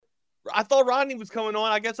I thought Rodney was coming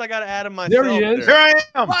on. I guess I got to add him myself. There he is. Here I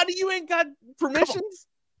am. Rodney, you ain't got permissions?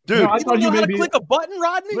 Dude, No, I You thought don't know you how to maybe. click a button,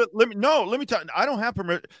 Rodney? let me tell you. I don't have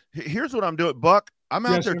permission. Here's what I'm doing, Buck. I'm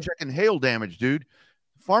out Yes, there sir. checking hail damage, dude.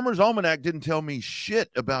 Farmer's Almanac didn't tell me shit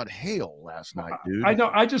about hail last night, dude. I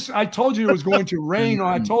know. I told you it was going to rain, or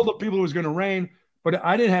I told the people it was going to rain, but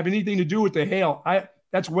I didn't have anything to do with the hail.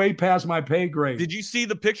 That's way past my pay grade. Did you see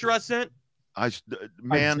the picture I sent?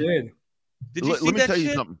 Man, I did. Did you see let me that tell you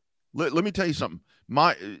shit? something. Let me tell you something.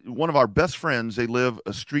 One of our best friends, they live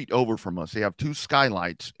a street over from us. They have 2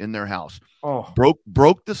 skylights in their house. Oh,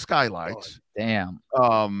 Broke the skylights. Damn.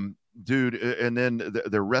 Dude, and then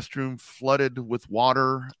their restroom flooded with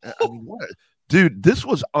water. I mean, what? Dude, this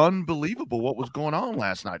was unbelievable what was going on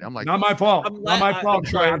last night. I'm like, not my fault. Not my fault,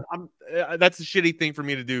 I'm Trey. sorry. That's a shitty thing for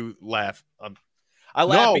me to do. Laugh. I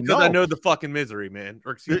laugh because I know the fucking misery, man.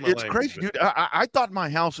 Or excuse my it's language, crazy, dude. I thought my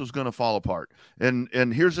house was going to fall apart. And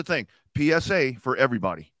here's the thing. PSA for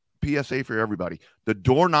everybody. The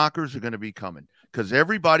door knockers are going to be coming because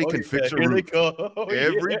everybody can fix a roof.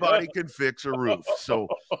 Everybody can fix a roof. So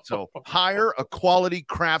hire a quality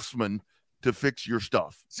craftsman to fix your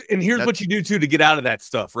stuff. And here's what you do too to get out of that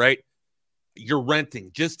stuff, right? You're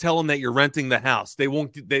renting. Just tell them that you're renting the house.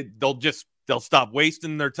 They'll stop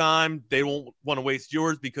wasting their time. They won't want to waste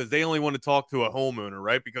yours because they only want to talk to a homeowner,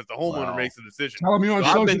 right? Because the homeowner makes the decision. Tell them you're on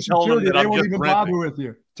So I've been Social telling them Security. that They I'm won't just even renting. bother with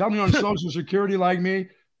you. Tell them you're on Social Security like me.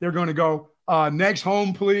 They're going to go, next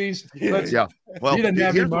home, please. Yeah. Well, He doesn't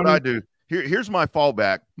have here's any what money. I do. Here's my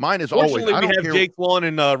fallback. Mine is always. Fortunately, I we don't have care. Jake's Lawn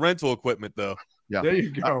and rental equipment, though. Yeah. There you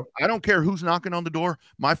go. I don't care who's knocking on the door.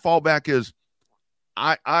 My fallback is,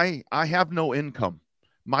 I have no income.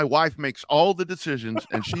 My wife makes all the decisions,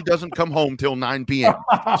 and she doesn't come home till 9 p.m.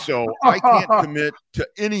 So I can't commit to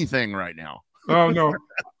anything right now. Oh, no.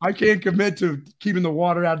 I can't commit to keeping the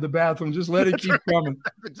water out of the bathroom. Just let it keep coming.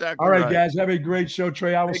 That's exactly All right, guys. Have a great show,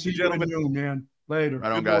 Trey. I will Thank see you, you at gentlemen. noon, man. Later.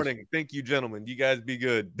 Right on, Good guys. morning. Thank you, gentlemen. You guys be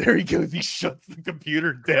good. There he goes. He shuts the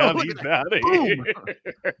computer down. look He's at out of Boom.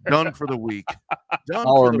 here. Done for the week. Done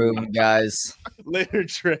Power for the movement, week. guys. Later,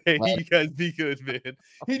 Trey. You guys be good, man.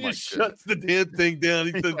 He my just shuts the damn thing down.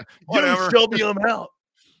 He says, Whatever. "Yo, Shelby, I'm out."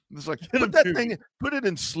 It's like Get him put that to thing, put it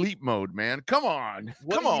in sleep mode, man. Come on,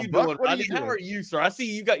 What come are on, you Buck. doing, What are Rodney? you How doing? are you, sir? I see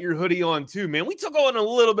you got your hoodie on too, man. We took on a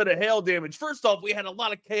little bit of hail damage. First off, we had a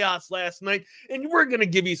lot of chaos last night, and we're gonna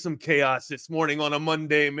give you some chaos this morning on a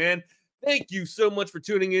Monday, man. Thank you so much for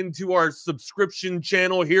tuning in to our subscription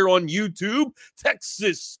channel here on YouTube,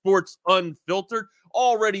 Texas Sports Unfiltered.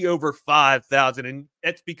 Already over 5,000, and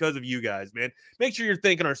that's because of you guys, man. Make sure you're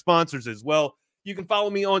thanking our sponsors as well. You can follow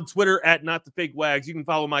me on Twitter at NotTheFakeWags. You can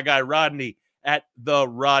follow my guy Rodney at the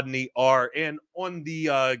Rodney R, and on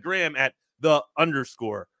the gram at the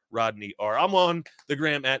 _Rodney R. I'm on the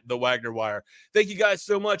gram at the Wagner Wire. Thank you guys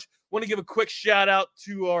so much. Want to give a quick shout out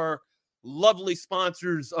to our lovely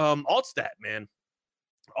sponsors, Altstat, man.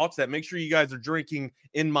 Altstat, make sure you guys are drinking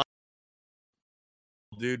in my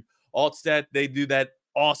dude. Altstat, they do that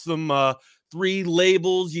awesome 3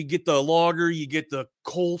 labels. You get the lager, you get the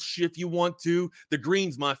Kolsch if you want to. The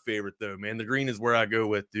green's my favorite though, man. The green is where I go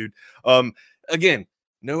with, dude. Again,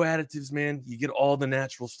 no additives, man. You get all the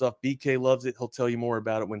natural stuff. BK loves it. He'll tell you more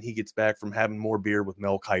about it when he gets back from having more beer with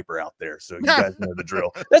Mel Kiper out there. So you guys know the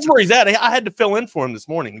drill. That's where he's at. I had to fill in for him this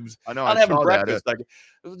morning. He was I know. out I having saw breakfast. that.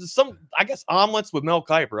 It was I guess omelets with Mel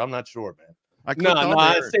Kiper. I'm not sure, man. I No, clicked on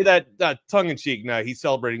I there. say that tongue in cheek. No, he's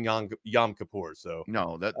celebrating Yom Kippur. So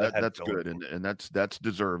No, I had that's to good, fill in and that's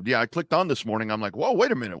deserved. Yeah, I clicked on this morning. I'm like, whoa,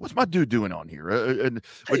 wait a minute, what's my dude doing on here?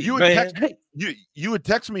 But Hey, you would man, text hey. you would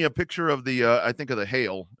text me a picture of the I think of the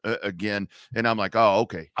hail again, and I'm like, oh,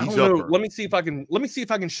 okay, I he's don't up. know. Let me see if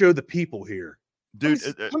I can show the people here. Dude,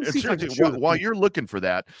 let me see if I can seriously, show the while people. you're looking for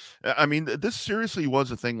that, I mean, this seriously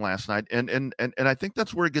was a thing last night, and I think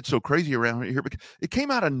that's where it gets so crazy around here because it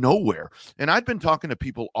came out of nowhere. And I'd been talking to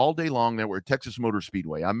people all day long that were at Texas Motor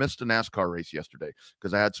Speedway. I missed a NASCAR race yesterday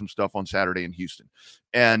because I had some stuff on Saturday in Houston,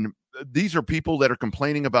 and these are people that are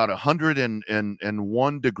complaining about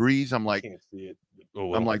 101 degrees. I'm like, Can't see it. Oh,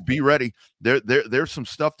 well. I'm like, be ready. There's some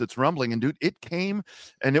stuff that's rumbling, and dude, it came,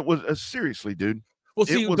 and it was seriously, dude. Well,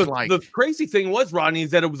 see, It was the crazy thing was, Rodney,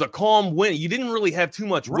 is that it was a calm wind. You didn't really have too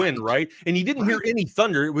much wind, right? And you didn't hear any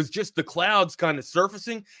thunder. It was just the clouds kind of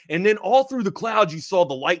surfacing. And then all through the clouds, you saw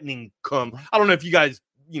the lightning come. I don't know if you guys,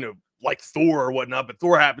 like Thor or whatnot, but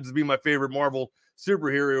Thor happens to be my favorite Marvel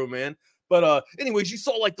superhero, man. But anyways, you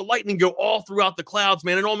saw like the lightning go all throughout the clouds,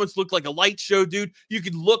 man. It almost looked like a light show, dude. You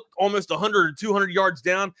could look almost 100 or 200 yards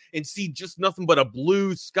down and see just nothing but a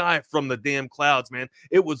blue sky from the damn clouds, man.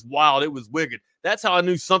 It was wild. It was wicked. That's how I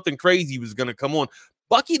knew something crazy was going to come on.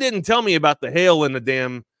 Bucky didn't tell me about the hail and the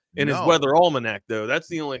damn in his No. weather almanac, though. That's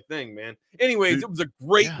the only thing, man. Anyways, Dude, it was a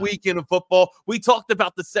great yeah. weekend of football. We talked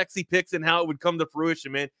about the sexy picks and how it would come to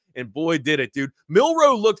fruition, man. And boy, did it, dude.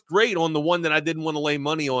 Milroe looked great on the one that I didn't want to lay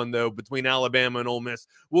money on, though, between Alabama and Ole Miss.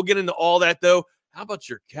 We'll get into all that, though. How about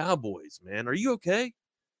your Cowboys, man? Are you okay?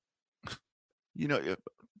 You know,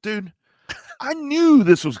 dude, I knew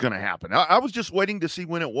this was going to happen. I was just waiting to see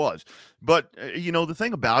when it was. But, you know, the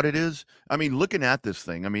thing about it is, I mean, looking at this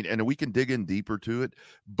thing, I mean, and we can dig in deeper to it,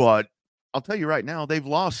 but I'll tell you right now, they've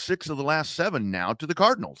lost 6 of the last 7 now to the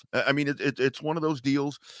Cardinals. I mean, it's one of those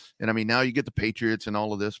deals. And I mean, now you get the Patriots and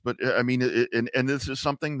all of this. But I mean, and this is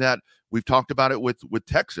something that we've talked about it with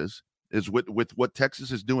Texas, is with what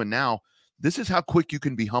Texas is doing now. This is how quick you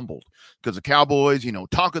can be humbled, because the Cowboys, you know,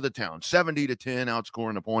 talk of the town, 70-10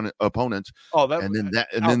 outscoring opponents. Oh, then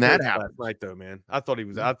that happened. Right, though, man. I thought it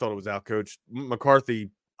was outcoached. McCarthy,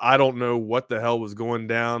 I don't know what the hell was going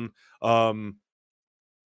down.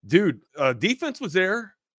 Dude, defense was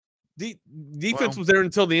there. Defense was there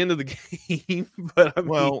until the end of the game. But I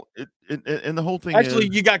mean, and the whole thing actually,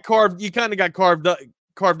 is, you got carved. You kind of got carved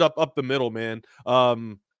up the middle, man.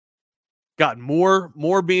 Got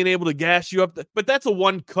more being able to gas you up, but that's a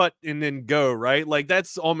one cut and then go, right? Like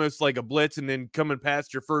that's almost like a blitz and then coming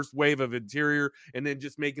past your first wave of interior and then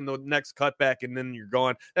just making the next cutback and then you're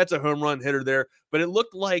gone. That's a home run hitter there. But it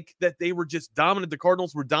looked like that they were just dominant. The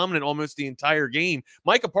Cardinals were dominant almost the entire game.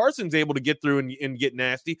 Micah Parsons able to get through and get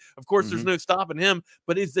nasty. Of course, there's no stopping him.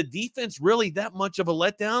 But is the defense really that much of a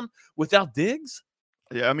letdown without Diggs?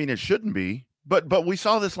 Yeah, I mean, it shouldn't be. But we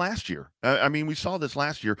saw this last year. I mean, we saw this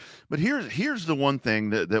last year. But here's the one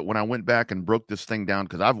thing that when I went back and broke this thing down,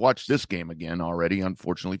 because I've watched this game again already,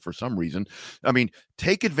 unfortunately, for some reason. I mean,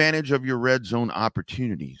 take advantage of your red zone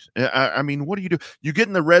opportunities. I mean, what do? You get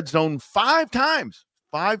in the red zone 5 times.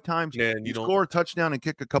 5 times. Yeah, you score a touchdown and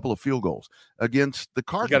kick a couple of field goals against the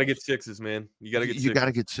Cardinals. You got to get 6s, man. You got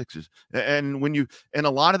to get 6s. And a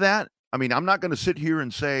lot of that, I mean, I'm not going to sit here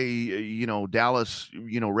and say, you know, Dallas,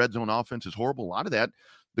 you know, red zone offense is horrible. A lot of that,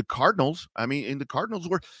 the Cardinals, I mean, and the Cardinals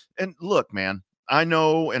were, and look, man, I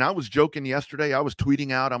know, and I was joking yesterday, I was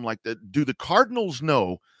tweeting out, I'm like, do the Cardinals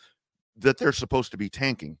know that they're supposed to be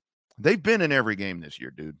tanking? They've been in every game this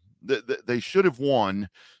year, dude. They should have won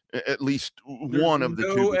at least one of the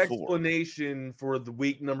 2 before. No explanation for the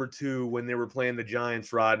week number 2 when they were playing the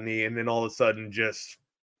Giants, Rodney, and then all of a sudden just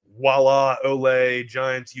voila, Ole,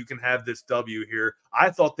 Giants, you can have this W here. I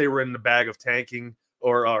thought they were in the bag of tanking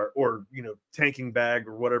or you know, tanking bag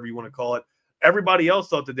or whatever you want to call it. Everybody else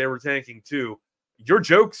thought that they were tanking too. Your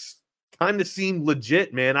jokes kind of seemed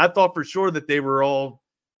legit, man. I thought for sure that they were all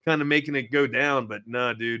kind of making it go down, but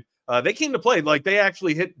nah, dude. They came to play. Like, they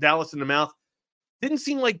actually hit Dallas in the mouth. Didn't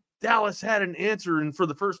seem like Dallas had an answer, and for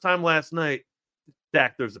the first time last night,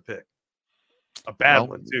 Dak throws a pick. A bad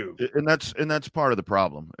one too, and that's part of the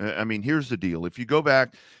problem. I mean, here's the deal: if you go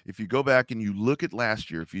back and you look at last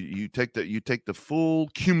year, if you take the full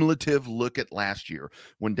cumulative look at last year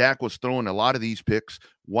when Dak was throwing a lot of these picks,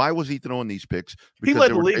 why was he throwing these picks? Because he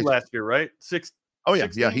led the league last year, right? 6. Oh yeah,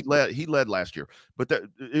 16? Yeah, he led last year, but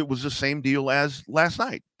it was the same deal as last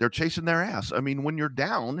night. They're chasing their ass. I mean, when you're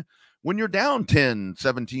down 10,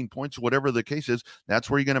 17 points, whatever the case is, that's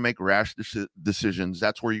where you're going to make rash decisions.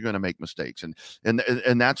 That's where you're going to make mistakes.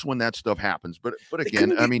 And that's when that stuff happens. But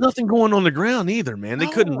again, I mean, nothing going on the ground either, man. They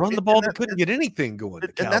couldn't run the ball. They couldn't get anything going.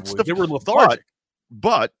 They were lethargic.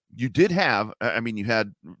 But you did have, I mean, you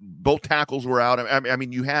had both tackles were out. I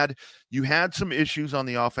mean, you had some issues on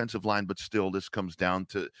the offensive line, but still this comes down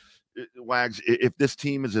to Wags. If this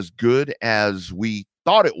team is as good as we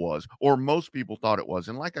thought it was, or most people thought it was.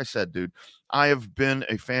 And like I said, dude, I have been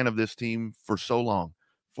a fan of this team for so long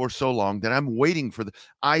that I'm waiting for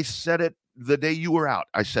I said it the day you were out.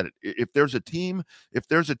 I said it. If there's a team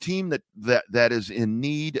that is in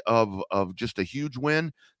need of just a huge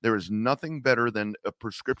win, there is nothing better than a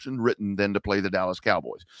prescription written than to play the Dallas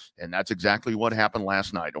Cowboys. And that's exactly what happened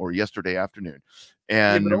last night or yesterday afternoon.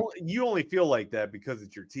 And you only feel like that because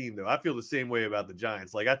it's your team, though. I feel the same way about the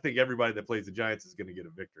Giants. Like, I think everybody that plays the Giants is going to get a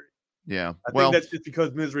victory. Yeah. I think that's just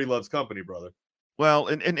because misery loves company, brother. Well,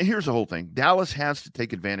 and here's the whole thing. Dallas has to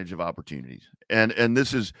take advantage of opportunities. And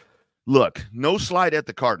this is, look, no slight at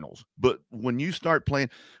the Cardinals, but when you start playing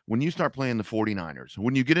the 49ers,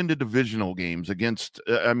 when you get into divisional games against,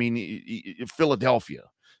 Philadelphia,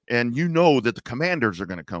 and you know that the Commanders are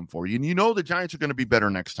going to come for you, and you know the Giants are going to be better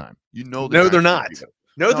next time. You know, no, they're not.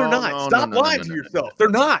 No, they're not. Stop lying to yourself. They're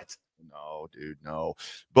not. No, dude, no.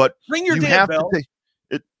 But ring your damn bell.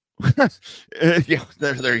 Yeah,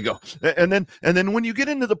 there you go. And then when you get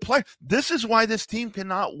into the play, this is why this team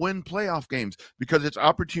cannot win playoff games, because it's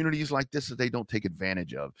opportunities like this that they don't take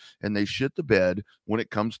advantage of, and they shit the bed when it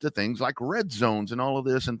comes to things like red zones and all of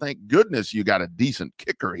this. And thank goodness you got a decent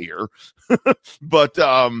kicker here. But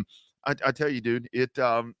I tell you, dude, it's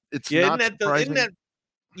not surprising. Isn't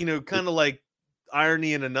that kind of like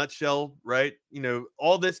irony in a nutshell, right?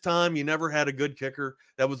 All this time you never had a good kicker.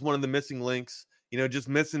 That was one of the missing links. Just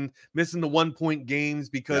missing the 1 point games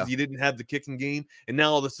because you didn't have the kicking game, and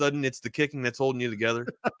now all of a sudden it's the kicking that's holding you together.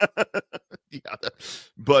 Yeah,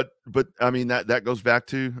 but I mean that goes back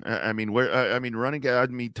to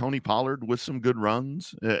running. Tony Pollard with some good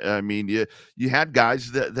runs. You had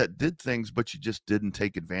guys that did things, but you just didn't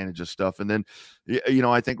take advantage of stuff. And then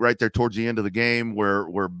I think right there towards the end of the game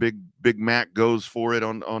where Big Mac goes for it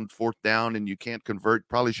on fourth down and you can't convert,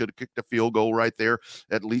 probably should have kicked a field goal right there,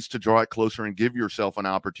 at least to draw it closer and give yourself an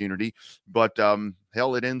opportunity. But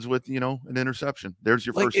hell, it ends with an interception. There's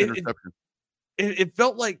your first interception. It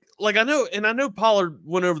felt like I know Pollard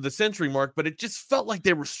went over the century mark, but it just felt like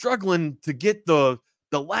they were struggling to get the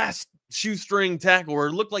last shoestring tackle, or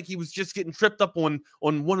it looked like he was just getting tripped up on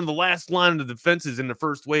one of the last line of the defenses in the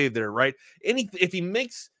first wave there, right? If he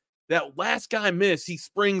makes that last guy miss, he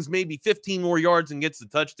springs maybe 15 more yards and gets the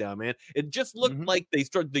touchdown, man. It just looked like they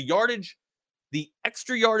started the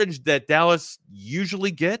extra yardage that Dallas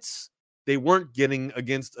usually gets, they weren't getting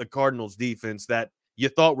against a Cardinals defense that you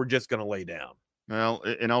thought were just going to lay down. Well,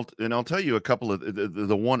 and I'll tell you a couple of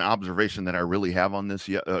the one observation that I really have on this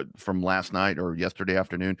from last night or yesterday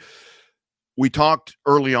afternoon. We talked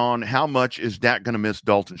early on, how much is Dak going to miss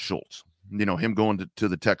Dalton Schultz? Him going to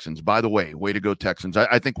the Texans. By the way, way to go Texans.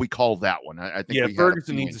 I think we call that one. I think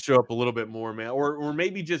Ferguson needs to show up a little bit more, man, or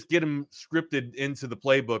maybe just get him scripted into the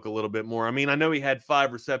playbook a little bit more. I mean, I know he had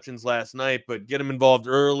 5 receptions last night, but get him involved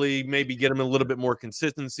early, maybe get him a little bit more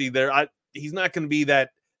consistency there. He's not going to be that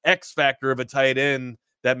X factor of a tight end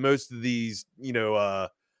that most of these, a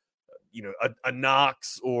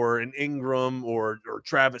Knox or an Ingram or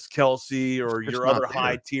Travis Kelce or your other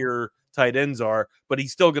high tier tight ends are, but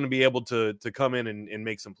he's still going to be able to come in and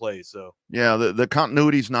make some plays. So yeah, the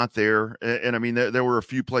continuity's not there. And I mean, there were a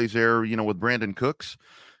few plays there, with Brandon Cooks.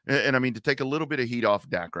 And I mean, to take a little bit of heat off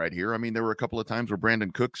Dak right here. I mean, there were a couple of times where Brandon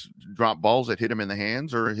Cooks dropped balls that hit him in the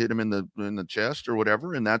hands or hit him in the chest or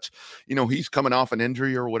whatever. And that's, he's coming off an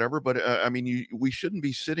injury or whatever. But we shouldn't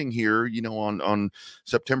be sitting here, on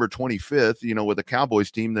September 25th, with a Cowboys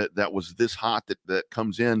team that was this hot that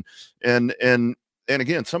comes in and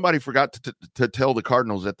again, somebody forgot to tell the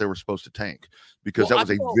Cardinals that they were supposed to tank, because that was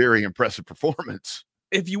a very impressive performance.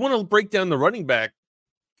 If you want to break down the running back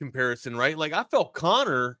comparison, right? Like, I felt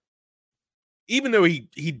Connor, even though he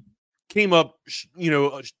came up,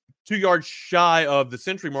 2 yards shy of the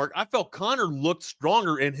century mark, I felt Connor looked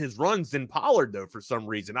stronger in his runs than Pollard, though, for some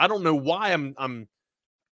reason. I don't know why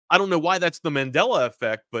I don't know why that's the Mandela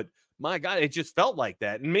effect, but my God, it just felt like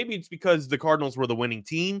that. And maybe it's because the Cardinals were the winning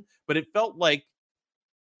team, but it felt like,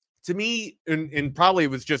 to me, and probably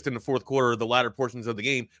it was just in the fourth quarter, the latter portions of the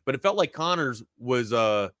game, but it felt like Connor's was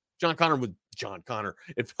John Connor.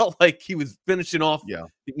 It felt like he was finishing off,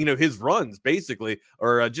 his runs basically,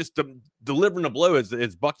 or just delivering a blow,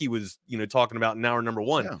 as Bucky was, talking about in hour number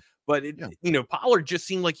 1. Yeah. But Pollard just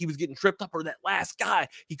seemed like he was getting tripped up, or that last guy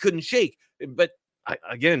he couldn't shake. But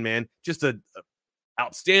again, man, just a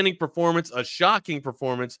outstanding performance, a shocking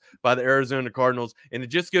performance by the Arizona Cardinals. And it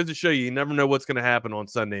just goes to show you never know what's going to happen on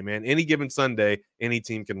Sunday, man. Any given Sunday, any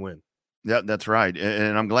team can win. Yeah, that's right.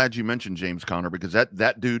 And I'm glad you mentioned James Conner, because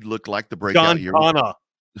that dude looked like the breakout year.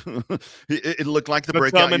 It looked like the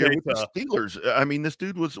breakout year with the Steelers. I mean, this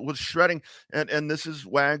dude was shredding. And this is,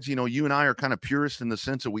 Wags, you and I are kind of purists in the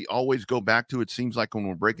sense that we always go back to, it seems like when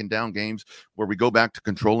we're breaking down games, where we go back to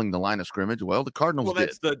controlling the line of scrimmage. Well, the Cardinals did.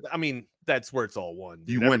 That's where it's all won.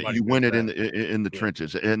 You win it in the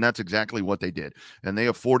trenches, and that's exactly what they did. And they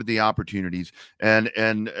afforded the opportunities. And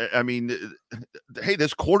I mean, hey,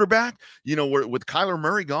 this quarterback, with Kyler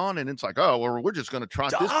Murray gone, and it's like, oh, well, we're just going to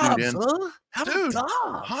trot this dude in.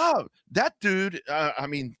 Huh? That dude,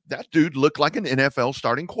 that dude looked like an NFL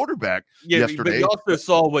starting quarterback yesterday. But you also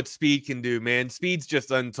saw what speed can do, man. Speed's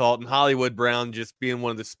just untaught, and Hollywood Brown just being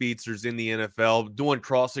one of the speedsters in the NFL, doing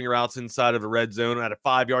crossing routes inside of a red zone at a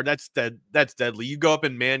 5-yard. That's deadly. You go up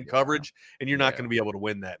in man coverage, and you're not going to be able to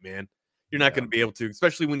win that, man. You're not going to be able to,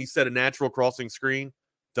 especially when you set a natural crossing screen.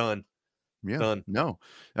 Done. Yeah. Done. No.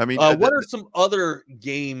 I mean, what are some other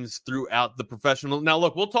games throughout the professional? Now,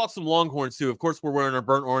 look, we'll talk some Longhorns too. Of course, we're wearing our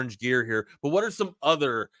burnt orange gear here, but what are some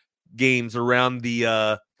other games around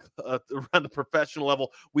the around the professional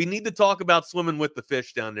level. We need to talk about swimming with the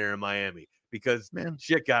fish down there in Miami because Man.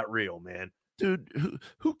 shit got real, man. Dude,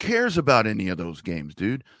 who cares about any of those games,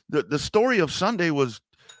 dude? The story of Sunday was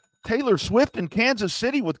Taylor Swift in Kansas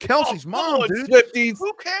City with Kelsey's mom, dude. Swifties.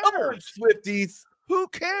 Who Come on, cares? Swifties. Who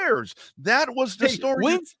cares? That was the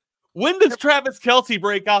story. When does Travis Kelce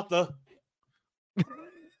break out the?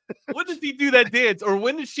 When does he do that dance, or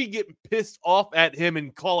when does she get pissed off at him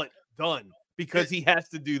and call it done because he has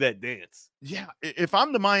to do that dance? Yeah, if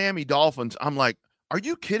I'm the Miami Dolphins, I'm like, are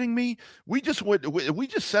you kidding me? We just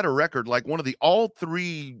set a record, like one of the all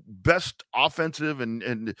three best offensive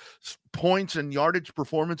and points and yardage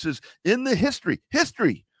performances in the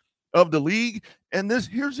history of the league. And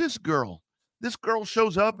here's this girl. This girl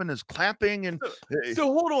shows up and is clapping. And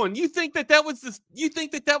so hold on. You think that was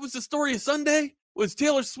the story of Sunday? Was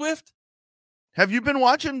Taylor Swift? Have you been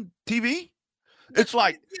watching TV? It's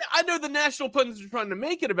like, yeah, I know the national pundits are trying to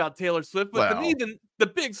make it about Taylor Swift, but to me, the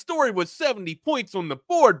big story was 70 points on the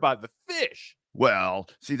board by the fish. Well,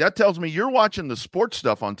 see, that tells me you're watching the sports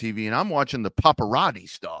stuff on TV and I'm watching the paparazzi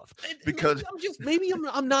stuff. Because maybe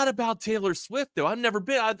I'm not about Taylor Swift though. I've never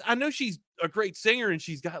been. I know she's a great singer and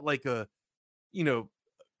she's got like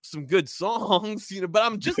some good songs, but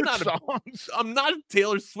I'm just not I'm not a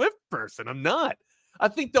Taylor Swift person. I'm not. I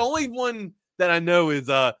think the only one that I know is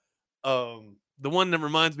the one that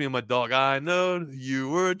reminds me of my dog. I know you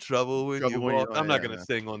were trouble when you walked. I'm not gonna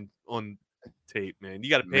sing on tape, man. You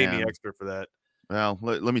got to pay me extra for that. Well,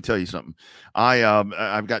 let me tell you something.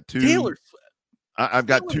 I've got two. Taylor Swift. I've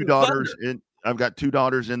got two daughters I've got two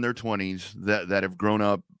daughters in their 20s that have grown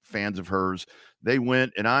up fans of hers. They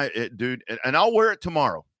went and and I'll wear it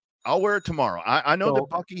tomorrow. I know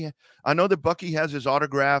that Bucky has his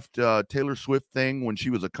autographed Taylor Swift thing when she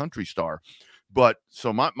was a country star. But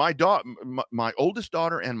so my oldest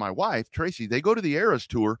daughter and my wife, Tracy, they go to the Eras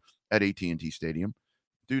tour at AT&T Stadium.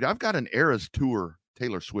 Dude, I've got an Eras tour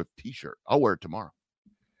Taylor Swift t-shirt. I'll wear it tomorrow.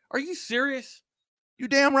 Are you serious? You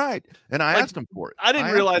damn right. And I asked him for it. I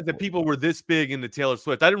didn't realize that people were this big into Taylor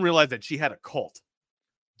Swift. I didn't realize that she had a cult.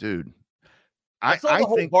 Dude. I saw the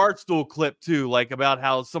whole Barstool clip too, like about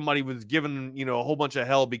how somebody was giving, a whole bunch of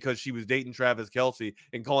hell because she was dating Travis Kelce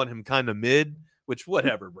and calling him kind of mid, which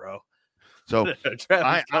whatever, bro. So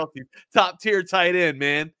Travis Kelce, top tier tight end,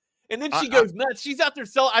 man. And then she goes nuts. She's out there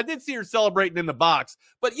I did see her celebrating in the box,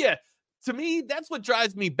 but yeah, to me, that's what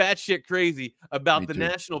drives me batshit crazy about the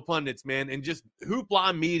national pundits, man, and just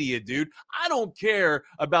hoopla media, dude. I don't care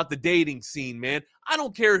about the dating scene, man. I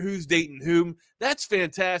don't care who's dating whom. That's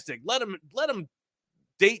fantastic. Let them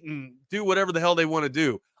date and do whatever the hell they want to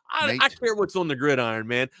do. I care what's on the gridiron,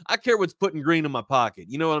 man. I care what's putting green in my pocket.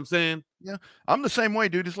 You know what I'm saying? Yeah, I'm the same way,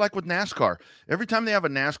 dude. It's like with NASCAR. Every time they have a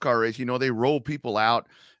NASCAR race, they roll people out,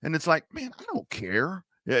 and it's like, man, I don't care.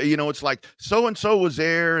 It's like so-and-so was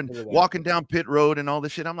there and walking down pit road and all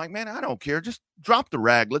this shit. I'm like, man, I don't care. Just drop the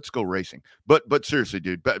rag. Let's go racing. But seriously,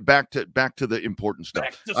 dude, back to the important stuff.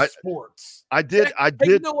 Back to sports. I did.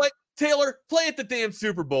 You know what, Taylor? Play at the damn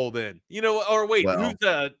Super Bowl then. Or wait, who's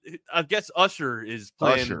I guess Usher is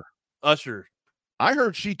playing. Usher. I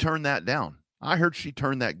heard she turned that down. I heard she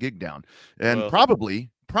turned that gig down. And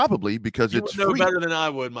probably because it's free. You would know better than I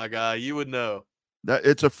would, my guy. You would know. That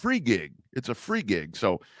it's a free gig. It's a free gig.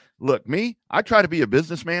 So look, I try to be a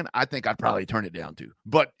businessman. I think I'd probably turn it down too.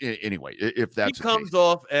 But anyway, if that's he comes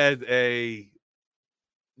off as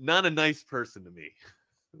not a nice person to me.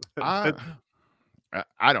 I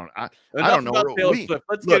don't know.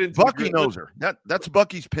 Let's get into Bucky knows her. That's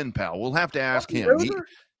Bucky's pen pal. We'll have to ask him.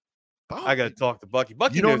 I got to talk to Bucky.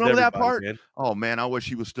 Bucky, you don't know that part? Man. Oh man, I wish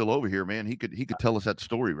he was still over here, man. He could tell us that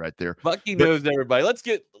story right there. Bucky knows everybody. Let's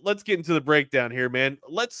get into the breakdown here, man.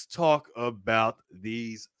 Let's talk about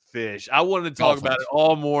these fish. I wanted to talk about it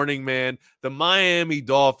all morning, man. The Miami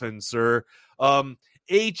Dolphins, sir.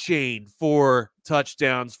 A-Chain 4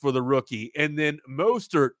 touchdowns for the rookie, and then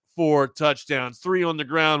Mostert 4 touchdowns, 3 on the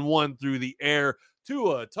ground, 1 through the air.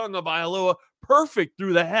 Tua Tagovailoa perfect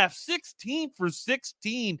through the half, 16 for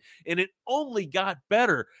 16, and it only got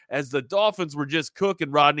better as the Dolphins were just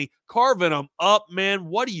cooking, Rodney, carving them up, man.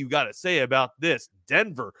 What do you got to say about this?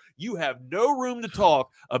 Denver, you have no room to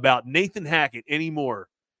talk about Nathan Hackett anymore.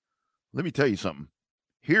 Let me tell you something.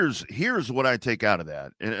 Here's what I take out of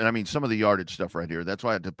that. And I mean, some of the yardage stuff right here. That's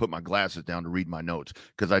why I had to put my glasses down to read my notes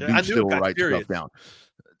because I do still write stuff down.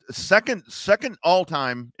 Second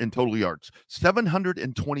all-time in total yards,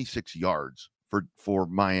 726 yards for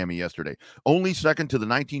Miami yesterday. Only second to the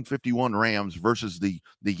 1951 Rams versus the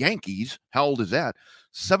Yankees. How old is that?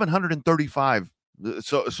 735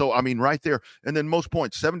 So I mean, right there, and then most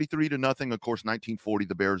points, 73-0. Of course, 1940,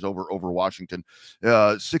 the Bears over Washington,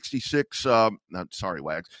 66. Sorry,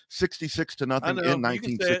 Wags, 66-0 in You can say it.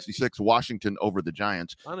 1966. Washington over the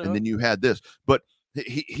Giants, I know. and then you had this. But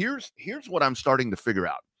here's what I'm starting to figure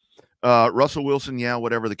out. Russell Wilson, yeah,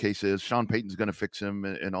 whatever the case is, Sean Payton's going to fix him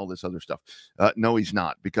and all this other stuff. No, he's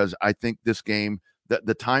not, because I think this game,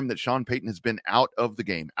 the time that Sean Payton has been out of the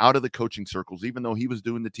game, out of the coaching circles, even though he was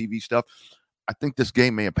doing the TV stuff, I think this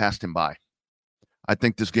game may have passed him by.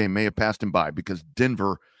 Because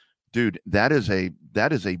Denver, dude, that is a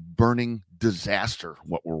burning disaster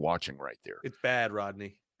what we're watching right there. It's bad,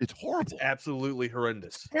 Rodney. It's horrible. It's absolutely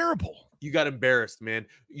horrendous. Terrible. You got embarrassed, man.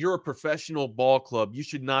 You're a professional ball club. You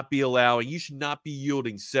should not be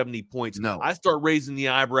yielding 70 points. No. I start raising the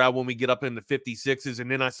eyebrow when we get up in the 56s, and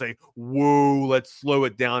then I say, whoa, let's slow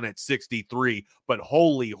it down at 63. But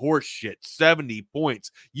holy horse shit, 70 points.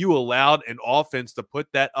 You allowed an offense to put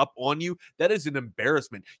that up on you. That is an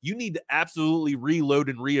embarrassment. You need to absolutely reload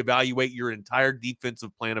and reevaluate your entire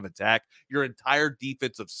defensive plan of attack, your entire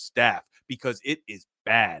defensive staff, because it is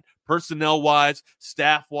bad. Personnel-wise,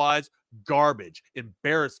 staff-wise, garbage.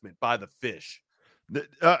 Embarrassment by the fish.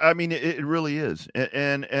 I mean, it really is.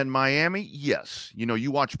 And Miami, yes.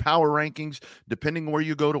 You watch power rankings, depending where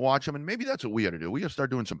you go to watch them, and maybe that's what we got to do. We got to start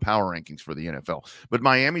doing some power rankings for the NFL. But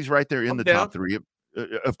Miami's right there in the top three.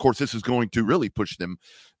 Of course, this is going to really push them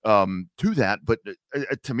to that. But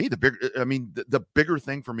to me, the bigger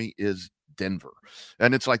thing for me is Denver.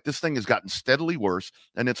 And it's like this thing has gotten steadily worse.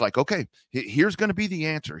 And it's like, okay, here's going to be the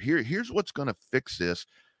answer. Here's what's going to fix this.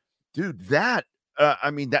 Dude, that's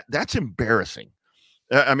embarrassing.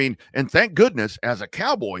 And thank goodness, as a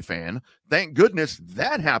Cowboy fan, thank goodness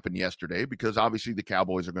that happened yesterday, because obviously the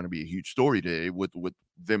Cowboys are going to be a huge story today with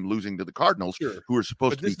them losing to the Cardinals, who are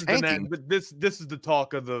supposed to be tanking. But this is the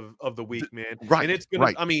talk of the week, man. Right. And it's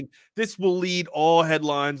gonna. I mean, this will lead all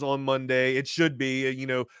headlines on Monday. It should be.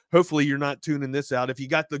 Hopefully you're not tuning this out. If you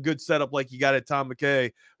got the good setup like you got at Tom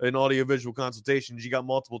McKay in audiovisual consultations, you got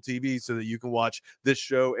multiple TVs so that you can watch this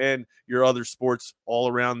show and your other sports all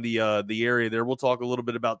around the area there. We'll talk a little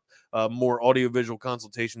bit about more audiovisual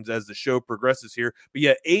consultations as the show progresses here. But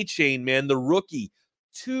yeah, A-Chain, man, the rookie,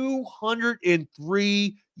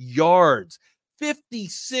 203 yards,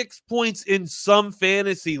 56 points in some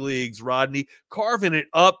fantasy leagues, Rodney, carving it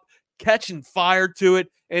up, catching fire to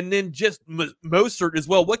it, and then just Mostert as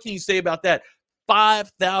well. What can you say about that?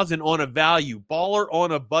 5,000 on a value, baller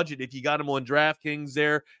on a budget. If you got him on DraftKings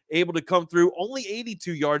there, able to come through, only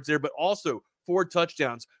 82 yards there, but also 4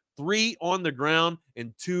 touchdowns. 3 on the ground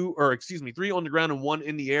and 3 on the ground and 1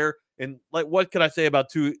 in the air. And like, what could I say about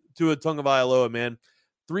Tua Tagovailoa, man?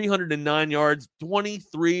 309 yards,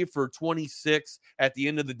 23 for 26 at the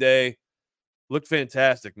end of the day. Looked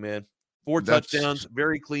fantastic, man. 4 touchdowns,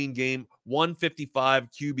 very clean game, 155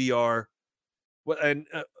 QBR. And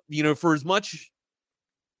for as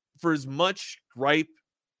much gripe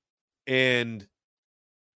and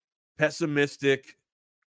pessimistic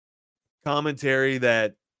commentary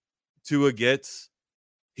that Tua gets,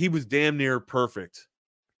 he was damn near perfect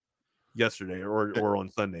yesterday or on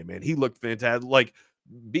Sunday, man. He looked fantastic. Like,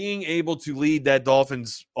 being able to lead that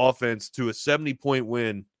Dolphins offense to a 70-point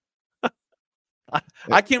win.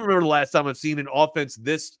 I can't remember the last time I've seen an offense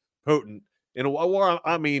this potent in a while.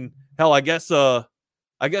 I mean, hell, I guess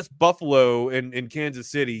Buffalo and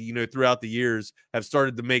Kansas City, throughout the years have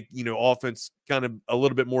started to make, offense kind of a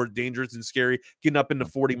little bit more dangerous and scary, getting up into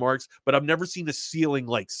 40 marks. But I've never seen a ceiling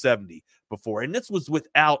like 70 before. And this was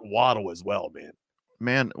without Waddle as well, man.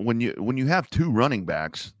 Man, when you have 2 running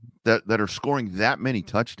backs that are scoring that many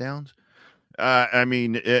touchdowns,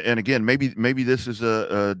 and again, maybe this is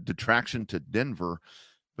a detraction to Denver.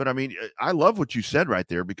 But I mean, I love what you said right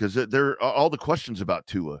there, because there are all the questions about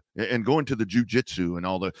Tua and going to the jiu-jitsu and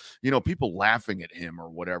all the, people laughing at him or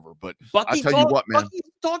whatever. But I tell you what, man,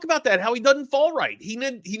 talk about that, how he doesn't fall right. He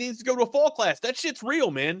needs to go to a fall class. That shit's real,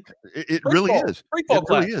 man. It really is. It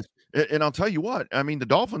really is. And I'll tell you what, I mean, the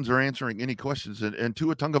Dolphins are answering any questions, and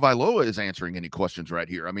Tua Tagovailoa is answering any questions right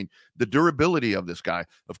here. I mean, the durability of this guy,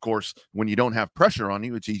 of course, when you don't have pressure on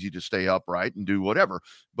you, it's easy to stay upright and do whatever.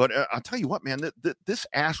 But I'll tell you what, man, this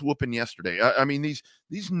ass whooping yesterday, I mean, these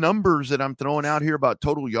numbers that I'm throwing out here about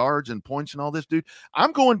total yards and points and all this, dude,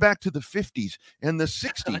 I'm going back to the 50s and the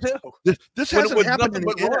 60s. This hasn't happened in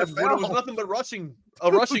the NFL. When it was nothing but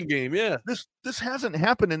a rushing game, yeah. This hasn't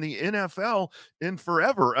happened in the NFL in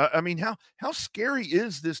forever. I mean, how scary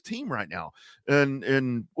is this team right now?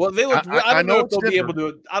 And well, they look. I don't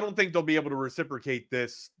think they'll be able to reciprocate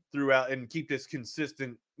this throughout and keep this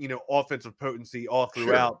consistent, offensive potency all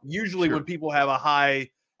throughout. Usually, when people have a high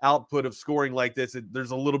output of scoring like this,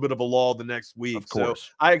 there's a little bit of a lull the next week. Of course. So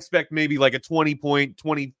I expect maybe like a 20-point,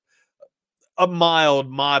 a mild,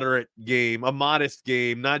 moderate game, a modest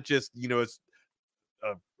game, not just, it's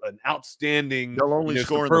an outstanding, They'll only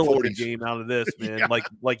score in the superlative 40s game out of this, man. Yeah.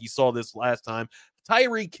 Like you saw this last time.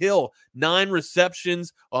 Tyreek Hill, 9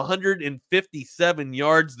 receptions, 157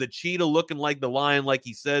 yards. The cheetah looking like the lion, like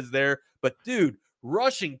he says there. But dude,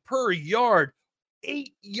 rushing per yard,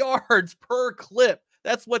 8 yards per clip.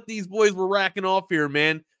 That's what these boys were racking off here,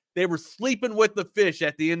 man. They were sleeping with the fish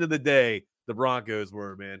at the end of the day. The Broncos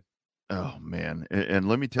were, man. Oh man, and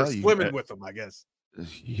let me tell you, swimming with them, I guess.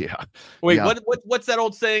 Yeah. Wait, yeah. what's that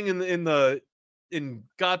old saying in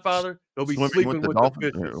Godfather? They'll be sleeping with the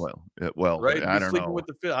fishes. Well, right? I don't know. With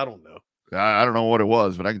the fish. I don't know. I don't know what it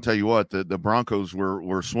was, but I can tell you what, the Broncos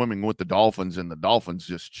were swimming with the Dolphins, and the Dolphins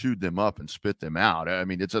just chewed them up and spit them out. I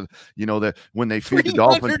mean, it's that when they feed the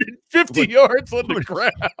Dolphins 350 yards on the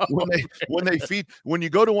ground. When you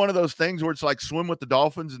go to one of those things where it's like swim with the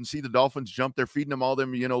Dolphins and see the Dolphins jump, they're feeding them all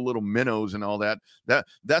them, little minnows and all that.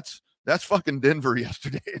 That's fucking Denver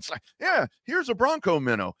yesterday. It's like, yeah, here's a Bronco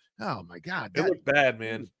minnow. Oh my God. It looked bad,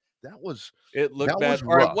 man. It looked bad.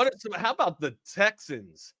 All right, how about the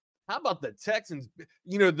Texans? The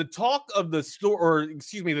talk of the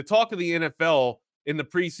talk of the NFL in the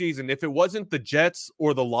preseason, if it wasn't the Jets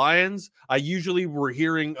or the Lions, I usually were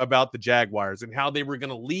hearing about the Jaguars and how they were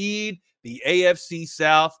going to lead the AFC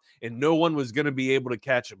South and no one was going to be able to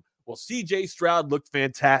catch them. Well, CJ Stroud looked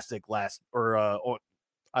fantastic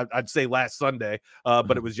I'd say last Sunday,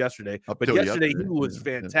 but it was yesterday. But yesterday he was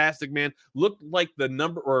fantastic, man. Looked like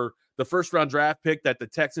the first round draft pick that the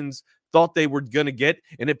Texans thought they were going to get,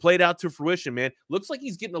 and it played out to fruition, man. Looks like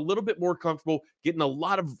he's getting a little bit more comfortable, getting a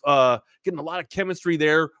lot of chemistry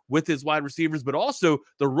there with his wide receivers, but also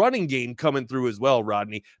the running game coming through as well,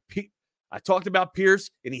 Rodney. I talked about Pierce,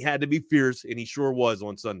 and he had to be fierce, and he sure was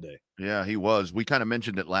on Sunday. Yeah, he was. We kind of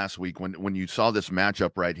mentioned it last week when you saw this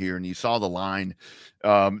matchup right here, and you saw the line.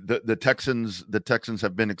 The Texans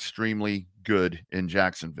have been extremely good in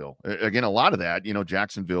Jacksonville. Again, a lot of that,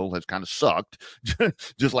 Jacksonville has kind of sucked,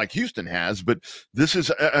 just like Houston has. But this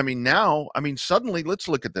is, suddenly let's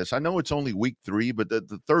look at this. I know it's only week 3, but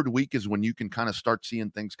the third week is when you can kind of start seeing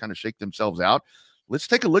things kind of shake themselves out. Let's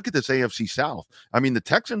take a look at this AFC South. I mean, the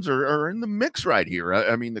Texans are in the mix right here.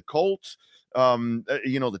 I mean, the Colts,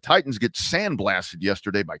 the Titans get sandblasted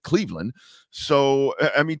yesterday by Cleveland. So,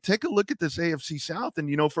 take a look at this AFC South. And,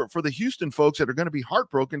 for the Houston folks that are going to be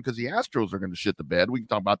heartbroken because the Astros are going to shit the bed, we can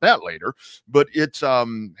talk about that later. But it's,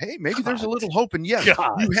 hey, maybe there's a little hope. And yes,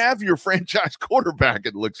 you have your franchise quarterback,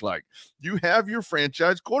 it looks like. You have your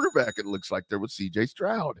franchise quarterback, it looks like, there with CJ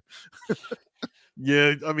Stroud.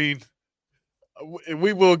 Yeah,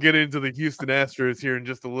 we will get into the Houston Astros here in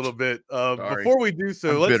just a little bit. Before we do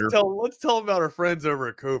so, let's tell about our friends over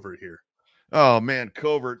at Covert here. Oh man,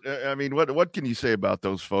 Covert. What can you say about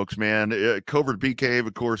those folks, man? Covert Bee Cave,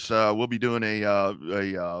 of course. We'll be doing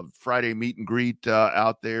a Friday meet and greet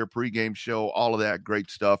out there, pregame show, all of that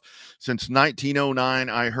great stuff. Since 1909,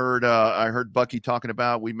 I heard Bucky talking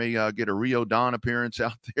about we may get a Rio Don appearance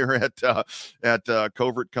out there at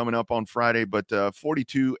Covert coming up on Friday. But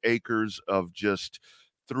 42 acres of just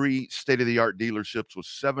 3 state-of-the-art dealerships with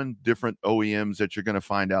 7 different OEMs that you're going to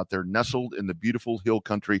find out there, nestled in the beautiful hill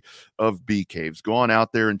country of Bee Caves. Go on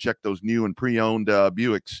out there and check those new and pre-owned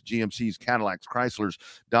Buicks, GMCs, Cadillacs, Chryslers,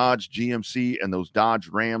 Dodge, GMC, and those Dodge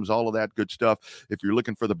Rams, all of that good stuff. If you're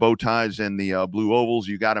looking for the bow ties and the blue ovals,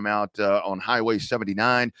 you got them out on Highway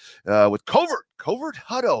 79 with Covert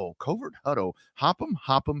Hutto, Hop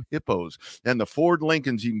 'em Hippos. And the Ford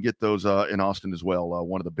Lincolns, you can get those in Austin as well.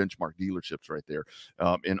 One of the benchmark dealerships right there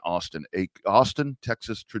in Austin. A Austin,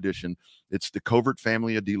 Texas tradition. It's the Covert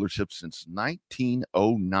family of dealerships since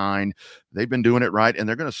 1909. They've been doing it right, and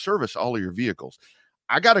they're going to service all of your vehicles.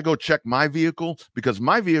 I got to go check my vehicle because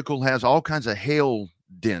my vehicle has all kinds of hail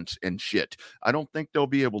dents and shit. I don't think they'll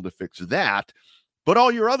be able to fix that, but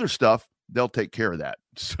all your other stuff, they'll take care of that.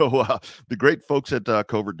 So the great folks at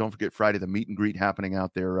Covert, don't forget Friday, the meet and greet happening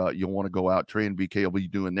out there. You'll want to go out. Trey and BK will be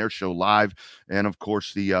doing their show live. And of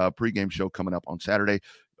course, the pregame show coming up on Saturday,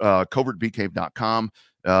 covertbeecave.com.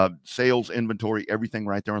 Sales, inventory, everything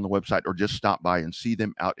right there on the website, or just stop by and see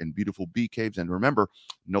them out in beautiful Bee Caves. And remember,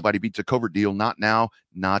 nobody beats a Covert deal. Not now,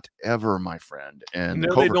 not ever, my friend. And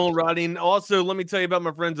no, they don't, Rodney. And also, let me tell you about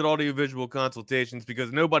my friends at Audiovisual Consultations,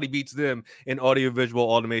 because nobody beats them in audiovisual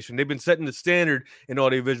automation. They've been setting the standard in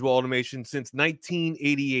audiovisual automation since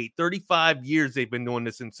 1988. 35 years they've been doing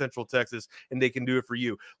this in Central Texas, and they can do it for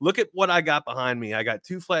you. Look at what I got behind me. I got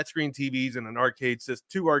 2 flat screen TVs and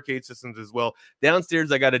 2 arcade systems as well.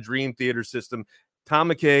 Downstairs, I got a Dream Theater system. Tom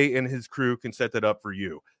McKay and his crew can set that up for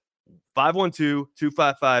you.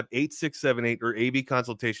 512-255-8678 or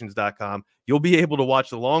abconsultations.com. You'll be able to watch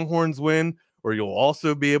the Longhorns win, or you'll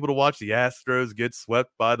also be able to watch the Astros get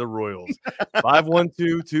swept by the Royals.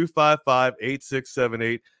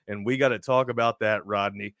 512-255-8678. And we got to talk about that,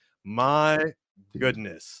 Rodney. My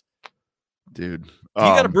goodness. Dude. You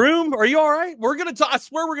got a broom? Are you all right? We're going to talk. I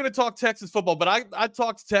swear we're going to talk Texas football, but I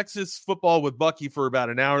talked Texas football with Bucky for about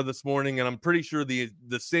an hour this morning, and I'm pretty sure the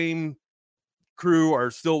same crew are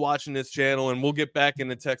still watching this channel, and we'll get back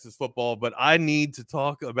into Texas football, but I need to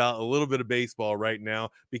talk about a little bit of baseball right now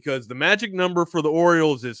because the magic number for the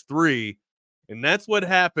Orioles is 3, and that's what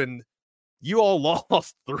happened. You all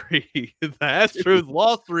lost 3. The Astros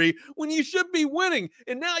lost 3 when you should be winning,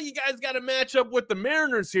 and now you guys got to match up with the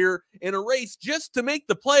Mariners here in a race just to make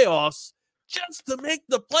the playoffs.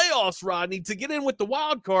 Rodney, to get in with the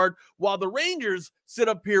wild card, while the Rangers sit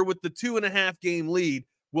up here with the 2.5 game lead.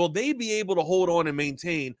 Will they be able to hold on and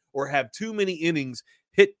maintain, or have too many innings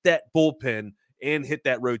hit that bullpen and hit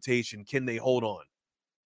that rotation? Can they hold on?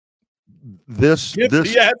 The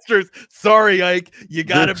Astros. Sorry, Ike. You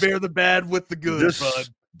got to bear the bad with the good, bud.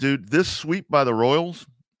 Dude, this sweep by the Royals,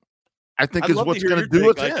 I think is what's going to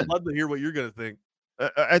do us in. I'd love to hear what you're going to think.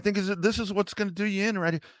 I think this is what's going to do you in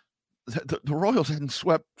right here. The Royals hadn't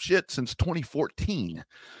swept shit since 2014.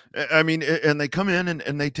 I mean, and they come in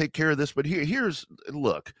and they take care of this. But here's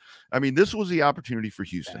look. I mean, this was the opportunity for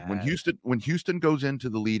Houston. When Houston goes into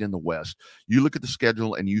the lead in the West, you look at the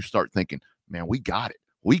schedule and you start thinking, man, we got it.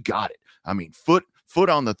 I mean, foot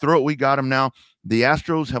on the throat. We got them now. The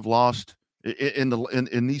Astros have lost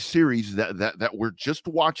in these series that we're just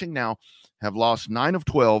watching now. Have lost 9 of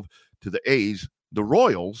 12 to the A's. The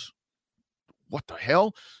Royals, what the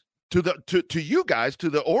hell? To you guys, to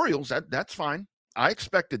the Orioles, that's fine. I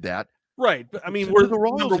expected that. Right. But I mean, we're the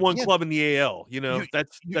number 1 club in the AL. You know,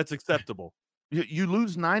 that's acceptable. You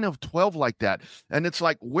lose 9 of 12 like that. And it's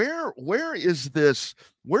like, where is this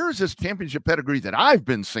championship pedigree that I've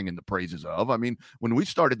been singing the praises of? I mean, when we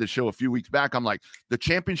started the show a few weeks back, I'm like, the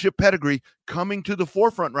championship pedigree coming to the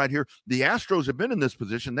forefront right here. The Astros have been in this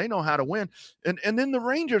position. They know how to win. And then the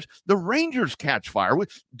Rangers catch fire.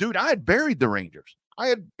 Dude, I had buried the Rangers.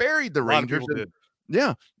 Rangers.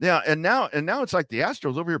 Yeah. And now it's like the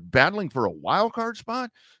Astros over here battling for a wild card spot.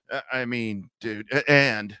 I mean, dude,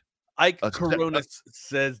 and Ike Coronas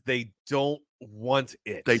says they don't want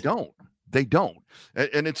it. They don't.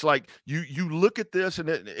 And it's like you look at this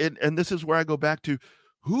and this is where I go back to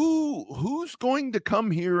who's going to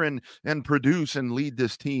come here and produce and lead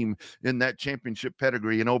this team in that championship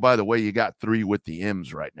pedigree. And oh, by the way, you got 3 with the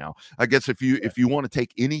M's right now. I guess if you want to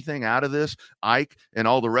take anything out of this, Ike and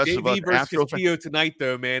all the rest of us versus Castillo tonight,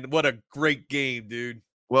 though, man, what a great game, dude.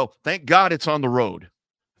 Well, thank God it's on the road.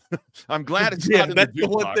 I'm glad it's not in that's the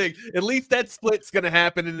one thing. At least that split's going to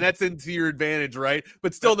happen, and that's into your advantage, right?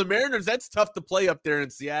 But still, the Mariners, that's tough to play up there in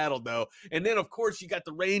Seattle, though. And then, of course, you got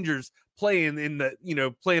the Rangers playing in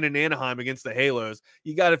Anaheim against the Halos.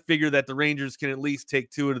 You got to figure that the Rangers can at least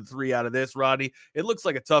take 2 of the 3 out of this, Rodney. It looks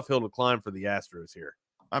like a tough hill to climb for the Astros here.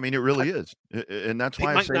 I mean, it really is, and that's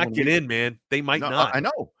why they might not get in, man. They might not. I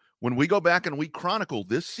know. When we go back and we chronicle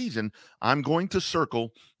this season, I'm going to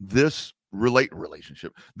circle this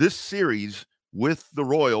relationship, this series with the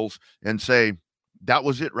Royals, and say that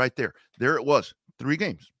was it right there. There it was. 3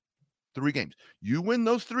 games. You win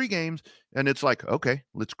those 3 games, and it's like, okay,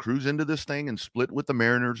 let's cruise into this thing and split with the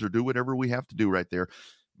Mariners or do whatever we have to do right there.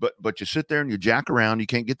 But you sit there and you jack around. You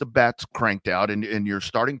can't get the bats cranked out, and your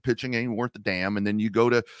starting pitching ain't worth a damn. And then you go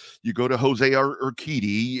to Jose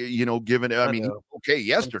Urquidy, given. I mean, okay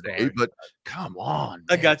yesterday, but come on,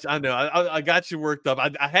 man. I got you. I know. I got you worked up.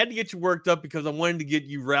 I had to get you worked up because I wanted to get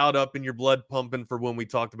you riled up and your blood pumping for when we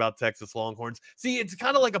talked about Texas Longhorns. See, it's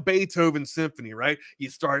kind of like a Beethoven symphony, right? You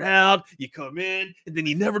start out, you come in, and then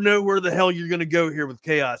you never know where the hell you're going to go here with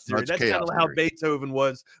chaos theory. That's kind of how Beethoven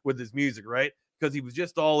was with his music, right? Because he was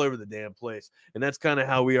just all over the damn place. And that's kind of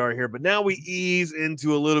how we are here. But now we ease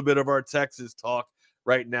into a little bit of our Texas talk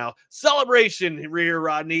right now. Celebration here,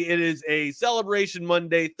 Rodney. It is a celebration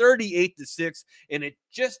Monday, 38-6. And it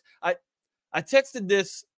just, I texted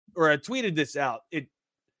this, or I tweeted this out.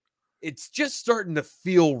 It's just starting to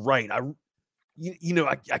feel right.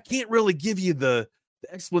 I can't really give you the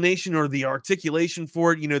explanation or the articulation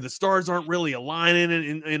for it. The stars aren't really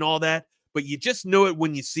aligning and all that. But you just know it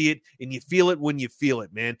when you see it, and you feel it when you feel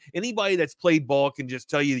it, man. Anybody that's played ball can just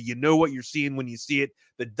tell you what you're seeing when you see it.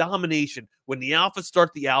 The domination, when the alphas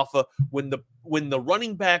start the alpha, when the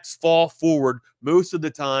running backs fall forward most of the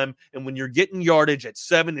time, and when you're getting yardage at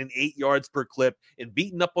 7 and 8 yards per clip and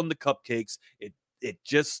beating up on the cupcakes, it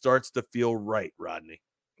just starts to feel right, Rodney.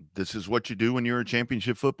 This is what you do when you're a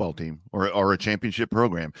championship football team or a championship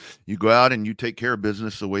program. You go out and you take care of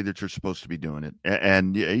business the way that you're supposed to be doing it.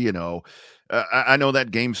 And you know, I know that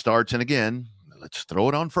game starts, and again, let's throw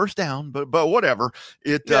it on first down, but whatever.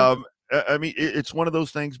 I mean, it's one of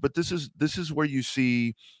those things, but this is where you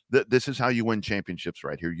see that this is how you win championships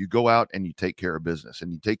right here. You go out and you take care of business,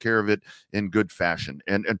 and you take care of it in good fashion.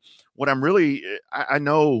 And what I'm really, I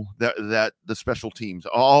know that the special teams,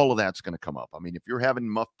 all of that's going to come up. I mean, if you're having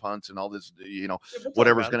muff punts and all this, you know,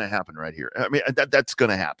 whatever's going to happen right here. I mean, that's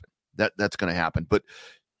going to happen. That's going to happen. But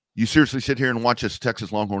you seriously sit here and watch this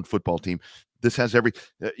Texas Longhorn football team. This has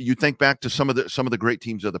you think back to some of the great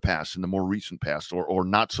teams of the past, in the more recent past or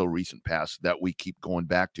not so recent past that we keep going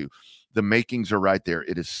back to. The makings are right there.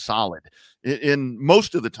 It is solid in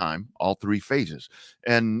most of the time, all three phases.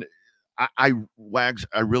 And Wags,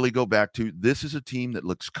 I really go back to, this is a team that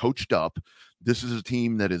looks coached up. This is a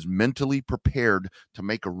team that is mentally prepared to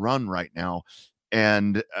make a run right now.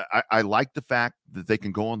 And I like the fact that they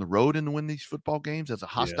can go on the road and win these football games. As a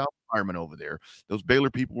hostile environment over there. Those Baylor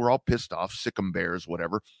people were all pissed off, sick 'em bears,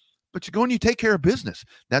 whatever. But you go and you take care of business.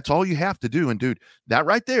 That's all you have to do. And dude, that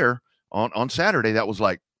right there on Saturday, that was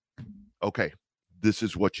like, okay, this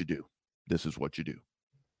is what you do. This is what you do.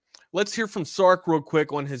 Let's hear from Sark real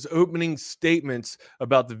quick on his opening statements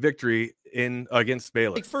about the victory against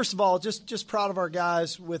Baylor. First of all, just proud of our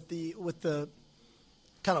guys with the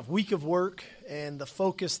kind of week of work and the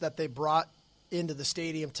focus that they brought into the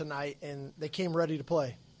stadium tonight, and they came ready to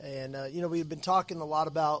play. And, you know, we've been talking a lot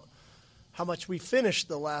about how much we finished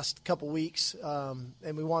the last couple weeks,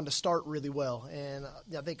 and we wanted to start really well. And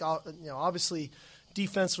I think, you know, obviously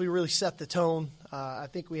defense, we really set the tone. I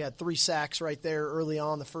think we had 3 sacks right there early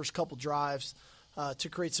on the first couple drives to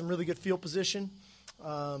create some really good field position.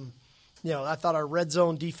 You know, I thought our red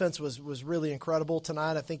zone defense was really incredible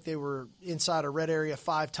tonight. I think they were inside our red area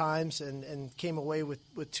 5 times and came away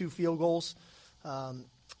with 2 field goals.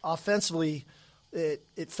 Offensively,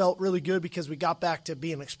 it felt really good because we got back to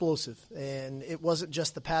being explosive, and it wasn't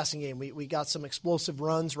just the passing game. We got some explosive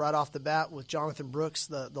runs right off the bat with Jonathan Brooks,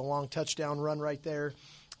 the long touchdown run right there.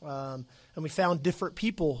 And we found different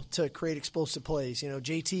people to create explosive plays. You know,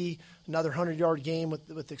 JT, another 100-yard game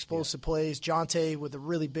with explosive plays. Jonte with a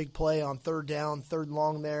really big play on third down, third and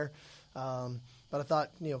long there. But I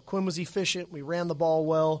thought, you know, Quinn was efficient. We ran the ball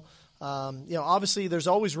well. You know, obviously there's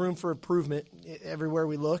always room for improvement everywhere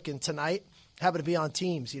we look. And tonight, happened to be on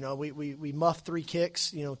teams. You know, we muffed 3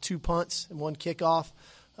 kicks, you know, 2 punts and 1 kickoff.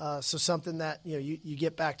 So something that, you know, you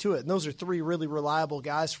get back to it. And those are 3 really reliable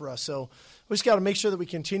guys for us. So we just got to make sure that we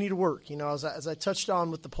continue to work. You know, as I touched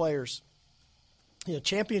on with the players, you know,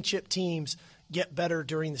 championship teams get better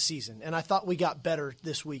during the season. And I thought we got better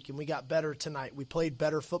this week, and we got better tonight. We played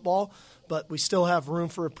better football, but we still have room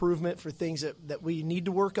for improvement for things that we need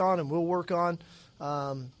to work on and will work on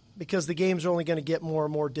because the games are only going to get more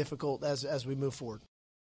and more difficult as we move forward.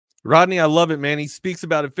 Rodney, I love it, man. He speaks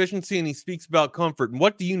about efficiency and he speaks about comfort. And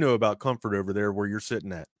what do you know about comfort over there where you're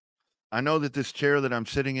sitting at? I know that this chair that I'm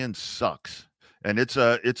sitting in sucks. And it's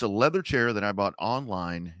a leather chair that I bought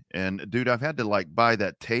online. And dude, I've had to like buy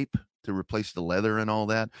that tape to replace the leather and all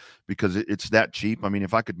that because it's that cheap. I mean,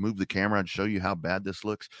 if I could move the camera, I'd show you how bad this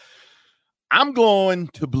looks. I'm going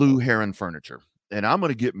to Blue Heron Furniture, and I'm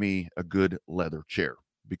going to get me a good leather chair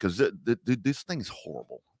because this thing's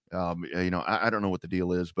horrible. You know, I don't know what the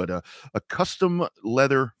deal is, but a custom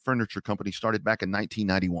leather furniture company started back in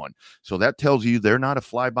 1991. So that tells you they're not a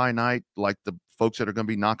fly-by-night like the folks that are going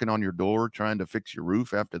to be knocking on your door trying to fix your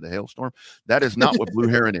roof after the hailstorm. That is not what Blue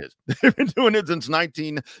Heron is. They've been doing it since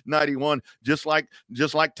 1991, just like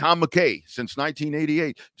Tom McKay since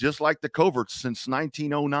 1988, just like the Coverts since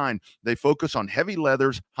 1909. They focus on heavy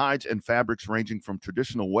leathers, hides, and fabrics ranging from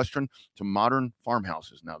traditional Western to modern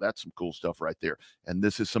farmhouses. Now, that's some cool stuff right there. And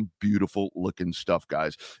this is some beautiful looking stuff,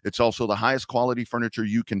 guys. It's also the highest quality furniture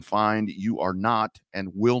you can find. You are not and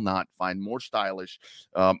will not find more stylish,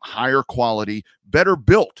 higher quality, better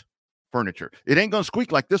built furniture. It ain't going to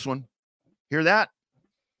squeak like this one. Hear that?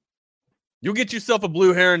 You'll get yourself a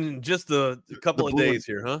Blue Heron in just a couple of days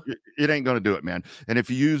here, huh? It ain't going to do it, man. And if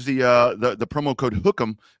you use the promo code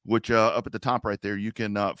HOOK'em, which up at the top right there, you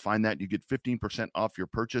can find that. You get 15% off your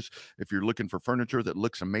purchase. If you're looking for furniture that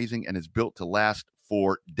looks amazing and is built to last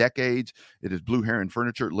for decades, it is Blue Heron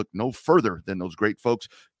Furniture. Look no further than those great folks.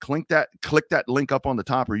 Click that link up on the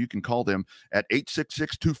top, or you can call them at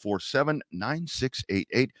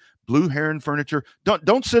 866-247-9688. Blue Heron Furniture.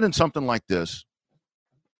 Don't sit in something like this.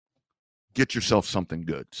 Get yourself something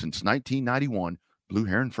good. Since 1991, Blue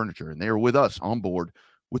Heron Furniture, and they are with us on board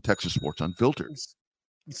with Texas Sports Unfiltered.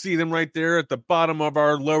 see them right there at the bottom of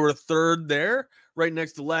our lower third there, right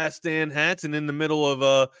next to Last Stand Hats and in the middle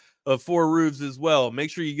of Four Roofs as well.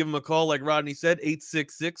 Make sure you give them a call, like Rodney said,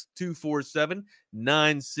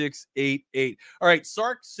 866-247-9688. All right,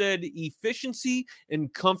 Sark said efficiency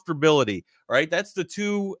and comfortability. All right, that's the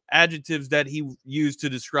two adjectives that he used to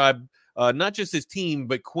describe not just his team,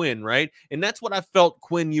 but Quinn, right? And that's what I felt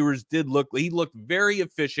Quinn Ewers did look. He looked very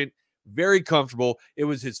efficient, very comfortable. It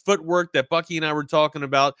was his footwork that Bucky and I were talking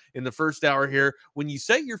about in the first hour here. When you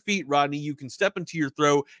set your feet, Rodney, you can step into your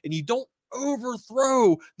throw and you don't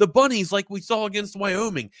overthrow the bunnies like we saw against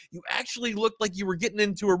Wyoming. You actually looked like you were getting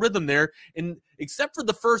into a rhythm there, and except for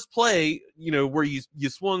the first play, where you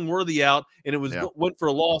swung Worthy out and it was went for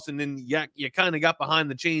a loss, and then you kind of got behind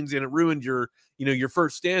the chains and it ruined your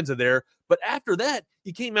first stanza there. But after that,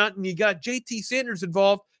 you came out and you got JT Sanders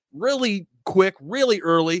involved really quick, really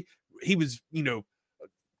early. He was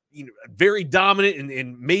very dominant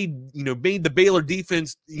and made the Baylor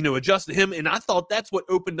defense, adjust to him. And I thought that's what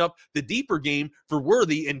opened up the deeper game for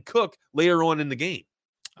Worthy and Cook later on in the game.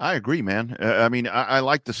 I agree, man. I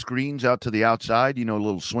like the screens out to the outside,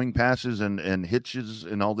 little swing passes and hitches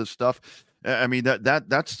and all this stuff.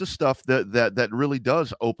 That's the stuff that really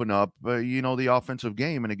does open up, the offensive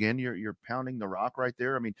game. And again, you're pounding the rock right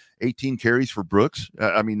there. 18 carries for Brooks.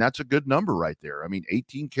 That's a good number right there.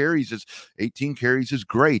 18 carries is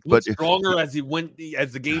great, but stronger as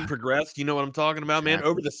the game progressed. You know what I'm talking about, man?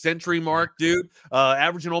 Over the century mark, dude,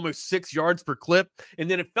 averaging almost 6 yards per clip. And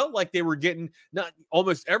then it felt like they were getting not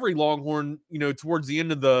almost every Longhorn, towards the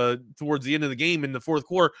end of the game in the fourth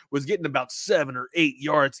quarter was getting about 7 or 8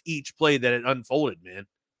 yards each play that it unfolded, man.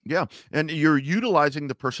 Yeah, and you're utilizing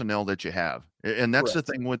the personnel that you have. And that's Correct.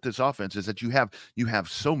 The thing with this offense is that you have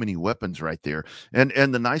so many weapons right there. And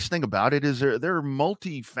the nice thing about it is there are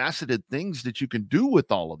multifaceted things that you can do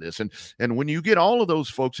with all of this. And when you get all of those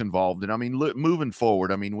folks involved, and moving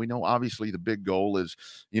forward, we know obviously the big goal is,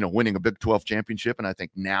 winning a Big 12 championship. And I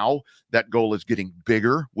think now that goal is getting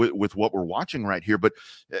bigger with what we're watching right here. But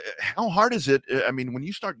how hard is it? When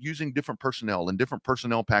you start using different personnel and different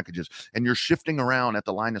personnel packages, and you're shifting around at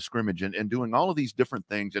the line of scrimmage and doing all of these different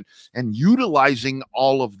things and utilizing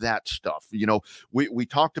all of that stuff. We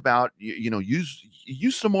talked about,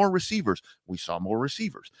 use some more receivers. We saw more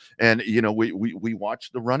receivers, and we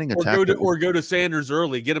watched the running attack. Or go to Sanders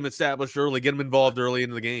early, get him established early, get him involved early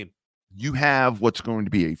into the game. You have what's going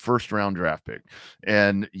to be a first-round draft pick,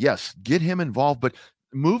 and yes, get him involved. But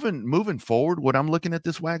moving forward, what I'm looking at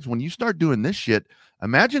this, Wags, when you start doing this shit,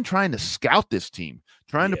 imagine trying to scout this team,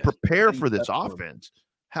 trying to prepare for this offense.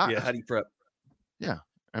 How do you prep? Yeah.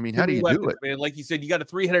 How do you do it, man? Like you said, you got a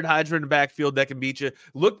 3-headed Hydra in the backfield that can beat you.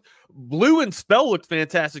 Look, Blue and Spell looked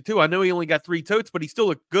fantastic too. I know he only got 3 totes, but he still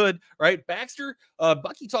looked good, right? Baxter,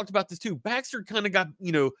 Bucky talked about this too. Baxter kind of got,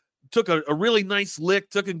 took a really nice lick,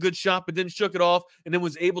 took a good shot, but then shook it off, and then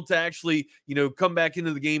was able to actually, come back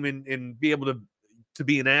into the game and be able to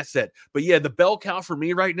be an asset. But yeah, the bell cow for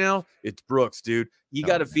me right now, it's Brooks, dude. You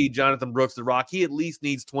got to feed Jonathan Brooks the rock. He at least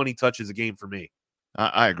needs 20 touches a game for me.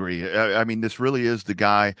 I agree. This really is the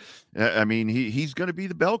guy. He's going to be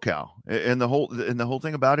the bell cow, and the whole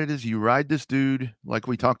thing about it is you ride this dude like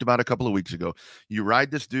we talked about a couple of weeks ago. You ride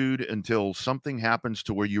this dude until something happens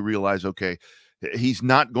to where you realize, okay, he's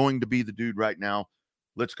not going to be the dude right now.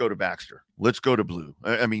 Let's go to Baxter. Let's go to Blue.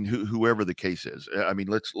 Whoever the case is.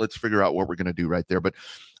 Let's figure out what we're going to do right there. But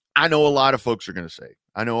I know a lot of folks are going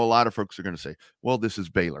to say, well, this is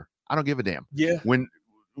Baylor. I don't give a damn. Yeah.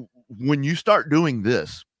 When you start doing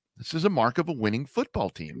this is a mark of a winning football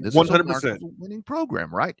team. This 100%. is a mark of a winning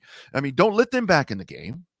program, right? Don't let them back in the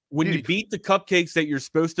game. When you beat the cupcakes that you're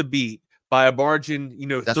supposed to beat by a margin,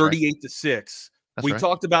 38-6. We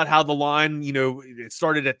talked about how the line, it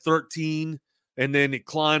started at 13 and then it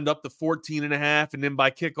climbed up to 14.5. And then by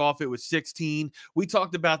kickoff, it was 16. We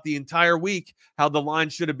talked about the entire week how the line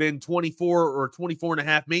should have been 24 or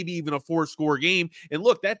 24.5, maybe even a 4-score game. And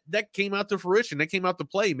look, that came out to fruition. That came out to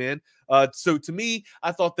play, man. So to me,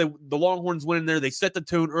 I thought that the Longhorns went in there. They set the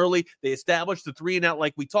tone early. They established the 3-and-out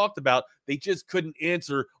like we talked about. They just couldn't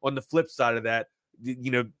answer on the flip side of that.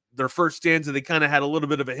 Their first stanza, they kind of had a little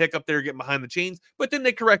bit of a hiccup there getting behind the chains, but then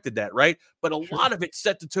they corrected that, right? But a lot of it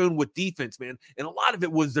set the tone with defense, man. And a lot of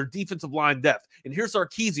it was their defensive line depth. And here's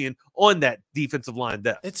Sarkisian on that defensive line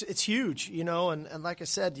depth. It's huge, and like I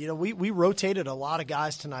said, we rotated a lot of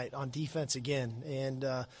guys tonight on defense again. And,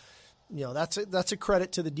 that's a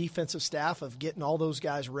credit to the defensive staff of getting all those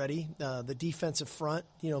guys ready. The defensive front,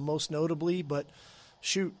 most notably, but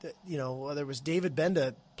there was David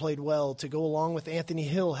Benda played well to go along with Anthony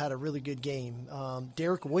Hill, had a really good game.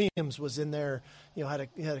 Derek Williams was in there, had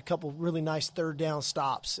a couple really nice third down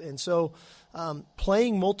stops. And so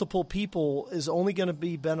playing multiple people is only going to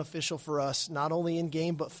be beneficial for us, not only in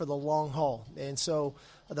game, but for the long haul. And so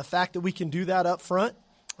the fact that we can do that up front,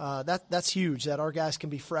 that's huge, that our guys can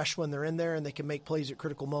be fresh when they're in there and they can make plays at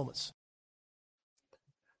critical moments.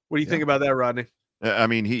 What do you think about that, Rodney? I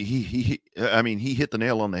mean, he hit the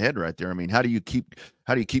nail on the head right there. I mean, how do you keep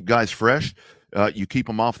guys fresh? You keep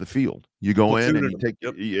them off the field. You go in and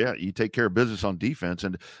you take care of business on defense.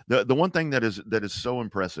 And the one thing that is so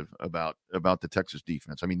impressive about the Texas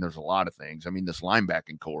defense, I mean, there's a lot of things. I mean, this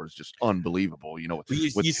linebacking core is just unbelievable.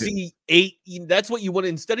 You see 8. That's what you want.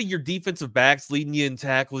 Instead of your defensive backs leading you in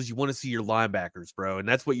tackles, you want to see your linebackers, bro. And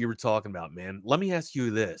that's what you were talking about, man. Let me ask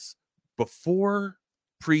you this: before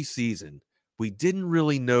preseason, we didn't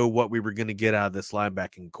really know what we were going to get out of this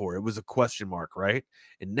linebacking core. It was a question mark, right?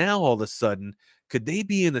 And now all of a sudden, could they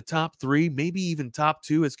be in the top 3, maybe even top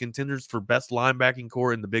 2 as contenders for best linebacking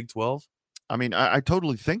core in the Big 12? I mean, I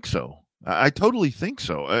totally think so. I totally think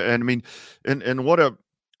so. And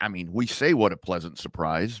I mean, we say what a pleasant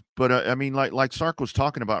surprise, but I mean, like Sark was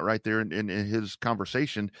talking about right there in his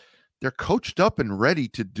conversation, they're coached up and ready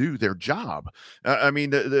to do their job. I mean,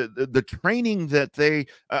 the training that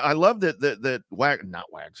I love that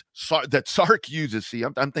Sark uses. See,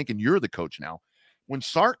 I'm thinking you're the coach now. When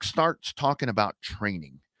Sark starts talking about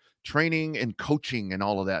training and coaching and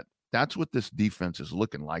all of that, that's what this defense is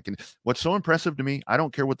looking like. And what's so impressive to me, I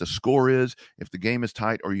don't care what the score is, if the game is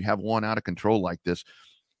tight or you have one out of control like this,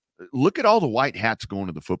 look at all the white hats going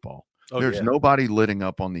to the football. There's nobody litting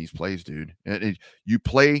up on these plays, dude. And you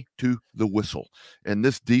play to the whistle. And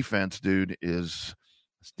this defense, dude, is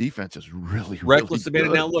really reckless. Really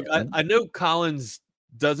good. Now, look, I know Collins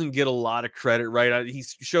doesn't get a lot of credit, right? He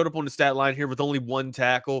showed up on the stat line here with only 1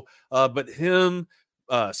 tackle. But him,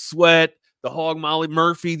 Sweat, the Hog Molly,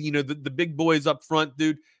 Murphy, the big boys up front,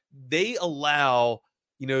 dude, they allow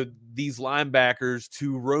these linebackers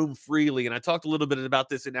to roam freely. And I talked a little bit about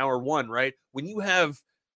this in hour 1, right? When you have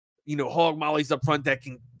Hog Mollies up front that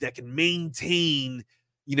can maintain,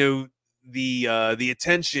 the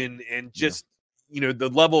attention and just,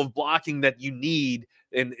 the level of blocking that you need.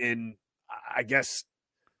 And I guess,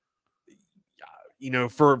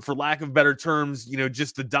 for lack of better terms,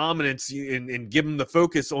 just the dominance and give them the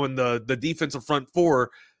focus on the defensive front 4.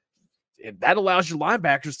 And that allows your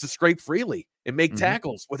linebackers to scrape freely and make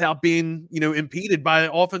tackles without being, impeded by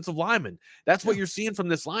offensive linemen. That's what you're seeing from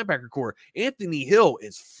this linebacker core. Anthony Hill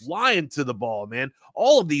is flying to the ball, man.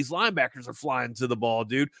 All of these linebackers are flying to the ball,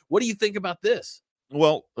 dude. What do you think about this?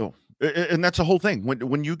 Well, and that's the whole thing.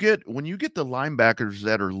 When you get the linebackers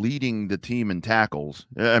that are leading the team in tackles,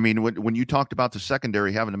 I mean, when you talked about the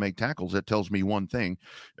secondary having to make tackles, that tells me one thing.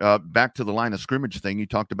 Back to the line of scrimmage thing, you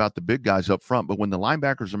talked about the big guys up front, but when the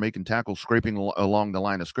linebackers are making tackles, scraping along the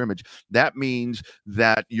line of scrimmage, that means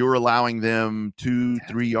that you're allowing them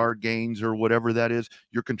 2-3 yard gains or whatever that is.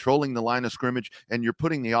 You're controlling the line of scrimmage and you're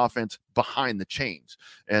putting the offense behind the chains.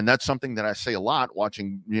 And that's something that I say a lot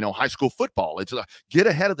watching, high school football. It's get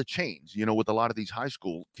ahead of the chains, with a lot of these high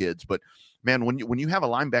school kids. But man, when you have a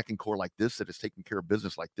linebacking core like this that is taking care of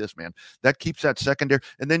business like this, man, that keeps that secondary.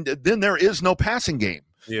 And then there is no passing game.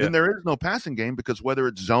 Yeah. Then there is no passing game because whether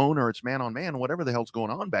it's zone or it's man on man, whatever the hell's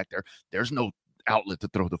going on back there, there's no outlet to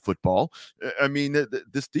throw the football. I mean,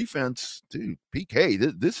 this defense, dude,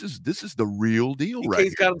 PK, this is the real deal, right?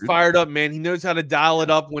 PK's got him fired up, man. He knows how to dial it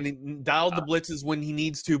up dial the blitzes when he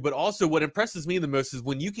needs to. But also, what impresses me the most is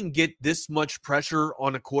when you can get this much pressure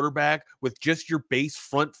on a quarterback with just your base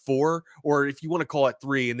front 4, or if you want to call it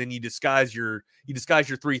 3, and then you disguise your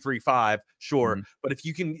 3-3-5, sure. But if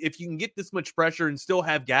you can get this much pressure and still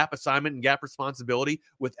have gap assignment and gap responsibility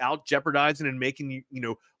without jeopardizing and making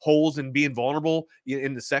holes and being vulnerable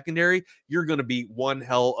in the secondary, you're going to be one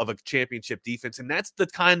hell of a championship defense. And that's the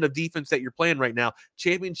kind of defense that you're playing right now.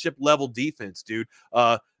 Championship level defense, dude.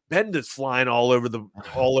 Benda's flying all over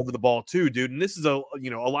the ball too, dude. And this is a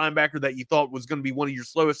linebacker that you thought was going to be one of your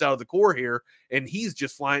slowest out of the core here, and he's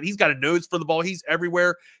just flying. He's got a nose for the ball. He's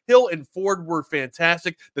everywhere. Hill and Ford were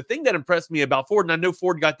fantastic. The thing that impressed me about Ford, and I know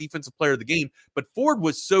Ford got defensive player of the game, but Ford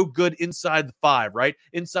was so good inside the 5, right?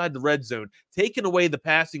 Inside the red zone, taking away the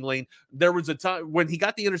passing lane. There was a time when he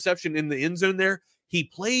got the interception in the end zone there, he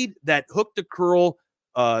played that hook to curl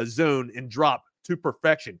zone and drop to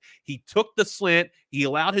perfection. He took the slant. He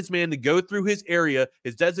allowed his man to go through his area,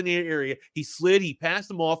 his designated area. He slid, he passed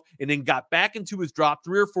him off, and then got back into his drop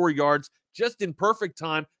 3 or 4 yards just in perfect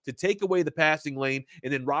time to take away the passing lane.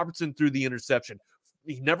 And then Robertson threw the interception.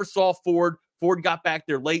 He never saw Ford. Ford got back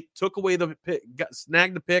there late, took away the pick,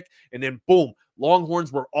 snagged the pick, and then boom,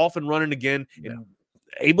 Longhorns were off and running again and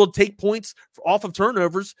able to take points off of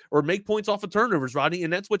turnovers or make points off of turnovers, Rodney.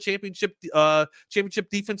 And that's what championship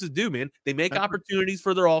defenses do, man. They make opportunities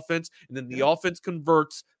for their offense, and then the offense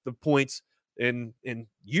converts the points and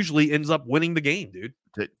usually ends up winning the game, dude.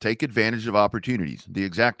 Take advantage of opportunities. The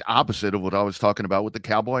exact opposite of what I was talking about with the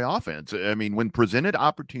Cowboy offense. I mean, when presented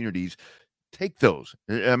opportunities, take those.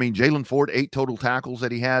 I mean, Jaylan Ford, 8 total tackles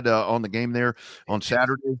that he had on the game there on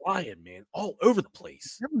Saturday. Flying, man, all over the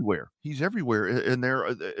place. He's everywhere. And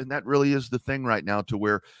and that really is the thing right now, to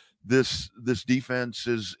where this defense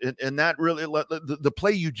is, and that really, the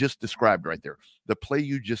play you just described right there,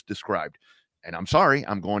 and I'm sorry,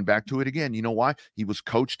 I'm going back to it again. You know why? He was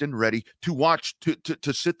coached and ready to watch,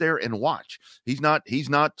 to sit there and watch. He's not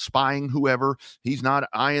spying whoever. He's not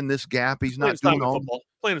eyeing this gap. He's not doing all football.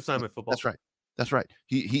 Playing assignment football. That's right.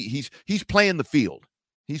 He's playing the field.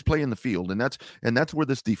 He's playing the field, and that's where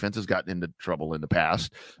this defense has gotten into trouble in the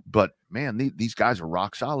past. But man, these guys are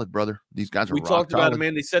rock solid, brother. These guys are. We talked about it,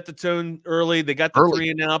 man. They set the tone early. They got the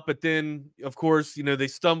 3 and out, but then, of course, they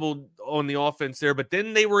stumbled on the offense there. But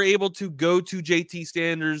then they were able to go to JT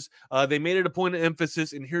Sanders. They made it a point of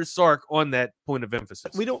emphasis, and here's Sark on that point of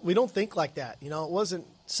emphasis. We don't think like that. It wasn't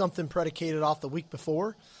something predicated off the week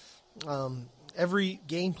before. Every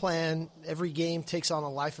game plan, every game takes on a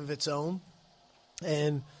life of its own.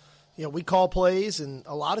 And, we call plays, and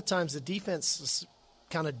a lot of times the defense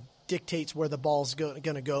kind of dictates where the ball's going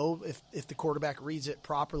to go if the quarterback reads it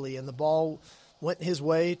properly. And the ball went his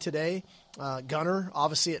way today. Gunner,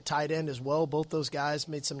 obviously at tight end as well. Both those guys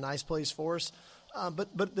made some nice plays for us.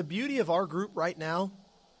 But the beauty of our group right now,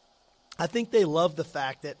 I think they love the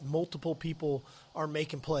fact that multiple people are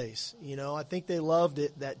making plays. I think they loved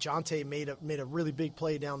it that Jonte made a really big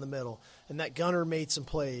play down the middle, and that Gunner made some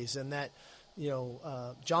plays, and that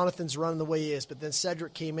Jonathan's running the way he is, but then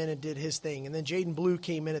Cedric came in and did his thing, and then Jaden Blue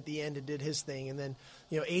came in at the end and did his thing, and then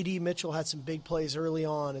A.D. Mitchell had some big plays early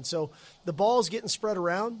on, and so the ball's getting spread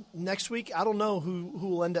around. Next week, I don't know who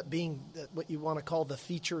will end up being what you want to call the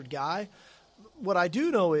featured guy. What I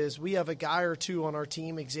do know is we have a guy or two on our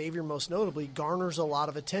team, Xavier most notably, garners a lot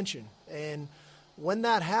of attention. And when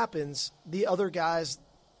that happens, the other guys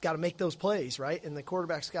got to make those plays, right? And the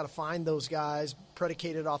quarterback's got to find those guys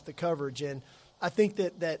predicated off the coverage. And I think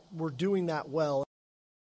that we're doing that well.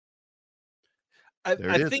 I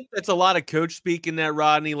think that's a lot of coach speak in that,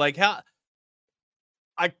 Rodney. Like I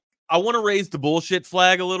want to raise the bullshit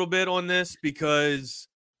flag a little bit on this, because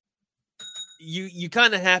you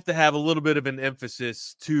kind of have to have a little bit of an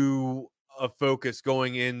emphasis to a focus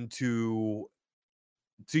going into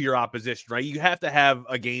your opposition, right? You have to have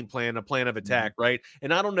a game plan, a plan of attack, right?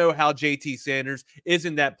 And I don't know how JT Sanders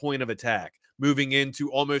isn't that point of attack moving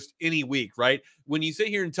into almost any week, right? When you sit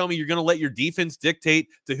here and tell me you're going to let your defense dictate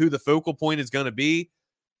to who the focal point is going to be,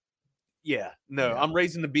 I'm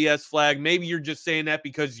raising the BS flag. Maybe you're just saying that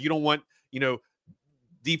because you don't want,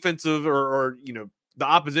 defensive or the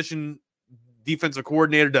opposition defensive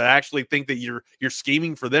coordinator to actually think that you're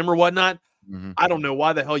scheming for them or whatnot. Mm-hmm. I don't know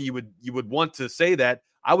why the hell you would want to say that.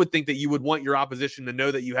 I would think that you would want your opposition to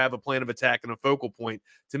know that you have a plan of attack and a focal point.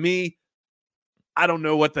 To me, I don't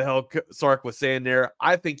know what the hell Sark was saying there.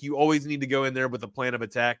 I think you always need to go in there with a plan of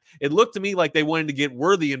attack. It looked to me like they wanted to get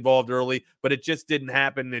Worthy involved early, but it just didn't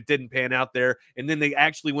happen. It didn't pan out there. And then they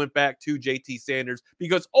actually went back to JT Sanders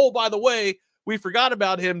because, oh, by the way, we forgot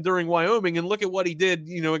about him during Wyoming, and look at what he did,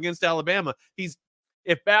 against Alabama.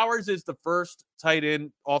 If Bowers is the first tight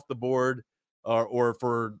end off the board, or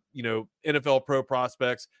for NFL pro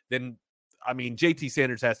prospects, then JT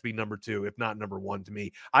Sanders has to be number 2, if not number 1 to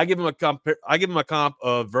me. I give him a comp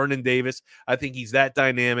of Vernon Davis. I think he's that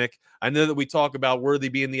dynamic. I know that we talk about Worthy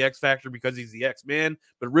being the X factor because he's the X-Man,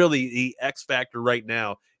 but really the X factor right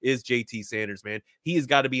now is JT Sanders, man. He has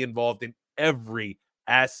got to be involved in every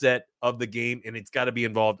asset of the game, and it's got to be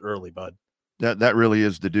involved early, bud. That really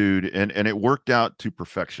is the dude, and it worked out to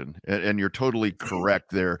perfection. And you're totally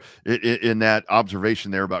correct there in that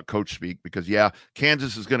observation there about coach speak, because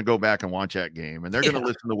Kansas is going to go back and watch that game, and they're going to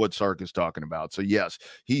listen to what Sark is talking about. So yes,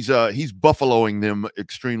 he's buffaloing them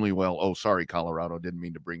extremely well. Oh, sorry, Colorado, didn't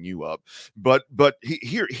mean to bring you up, but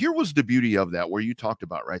here was the beauty of that, where you talked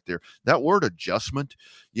about right there, that word adjustment.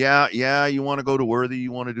 Yeah, you want to go to Worthy,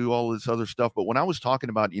 you want to do all this other stuff, but when I was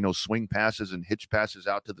talking about swing passes and hitch passes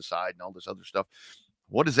out to the side and all this other stuff,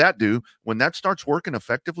 what does that do when that starts working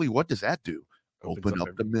effectively? What does that do? Open up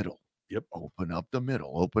the middle. Yep. Open up the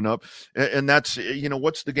middle, open up. And that's,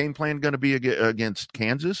 what's the game plan going to be against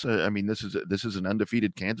Kansas? I mean, this is an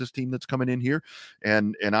undefeated Kansas team that's coming in here.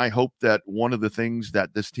 And I hope that one of the things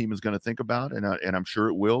that this team is going to think about, and I'm sure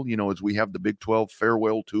it will, as we have the Big 12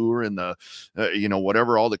 farewell tour and the,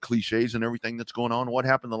 whatever, all the cliches and everything that's going on. What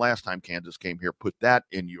happened the last time Kansas came here? Put that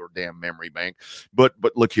in your damn memory bank. But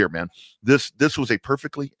look here, man, this was a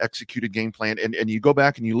perfectly executed game plan. And you go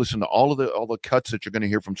back and you listen to all the cuts that you're going to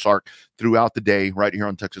hear from Sark throughout the day right here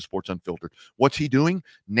on Texas Sports Unfiltered. What's he doing?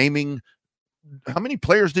 Naming how many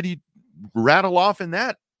players did he rattle off in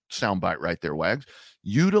that soundbite right there, Wags?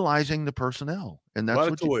 Utilizing the personnel. And that's a lot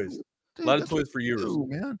what of toys. Dude, a lot of toys for years,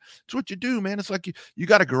 man. It's what you do, man. It's like you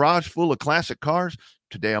got a garage full of classic cars.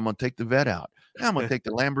 Today I'm going to take the Vet out. I'm going to take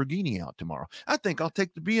the Lamborghini out tomorrow. I think I'll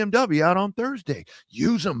take the BMW out on Thursday.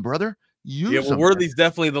 Use them, brother. Use them. Worthy's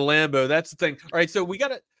definitely the Lambo. That's the thing. All right, so we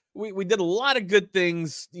did a lot of good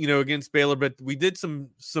things, against Baylor, but we did some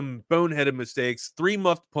boneheaded mistakes. 3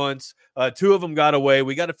 muffed punts, 2 of them got away.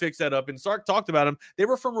 We got to fix that up. And Sark talked about them. They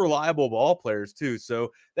were from reliable ball players too,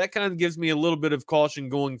 so that kind of gives me a little bit of caution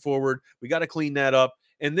going forward. We got to clean that up.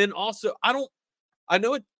 And then also, I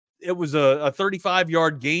know it was a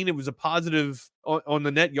 35-yard gain. It was a positive on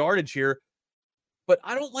the net yardage here, but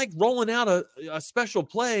I don't like rolling out a special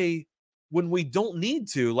play when we don't need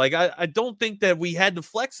to. Like, I don't think that we had to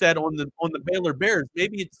flex that on the Baylor Bears.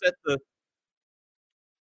 Maybe it's at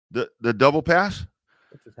the double pass.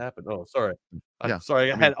 What just happened? Oh, sorry. Yeah. I'm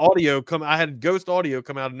sorry. I had ghost audio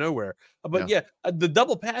come out of nowhere. But the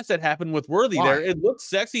double pass that happened with Worthy there, it looked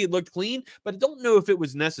sexy, it looked clean, but I don't know if it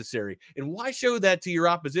was necessary. And why show that to your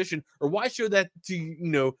opposition, or why show that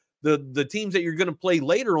to the teams that you're going to play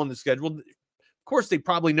later on the schedule? Of course, they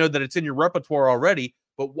probably know that it's in your repertoire already,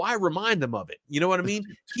 but why remind them of it? You know what I mean?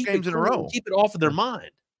 Keep games in a row. Keep it off of their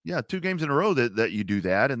mind. Yeah, 2 games in a row that you do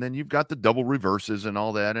that, and then you've got the double reverses and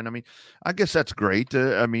all that. And I mean, I guess that's great.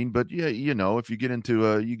 But yeah, if you get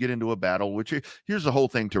into a battle, which here's the whole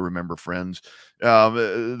thing to remember, friends.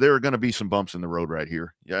 There are going to be some bumps in the road right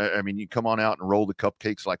here. Yeah, I mean, you come on out and roll the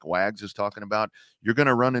cupcakes like Wags is talking about. You're going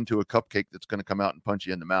to run into a cupcake that's going to come out and punch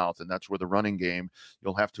you in the mouth, and that's where the running game,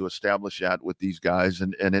 you'll have to establish that with these guys.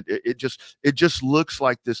 And it just looks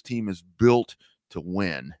like this team is built to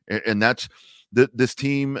win, and that's. This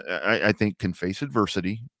team, I think, can face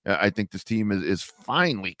adversity. I think this team is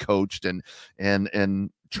finely coached and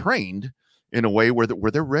trained in a way where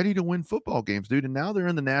they're ready to win football games, dude. And now they're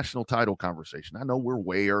in the national title conversation. I know we're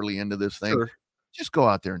way early into this thing. Sure. Just go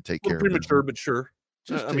out there and take care of it. Premature, but sure.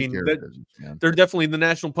 I mean, they're definitely, the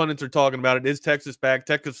national pundits are talking about it. Is Texas back?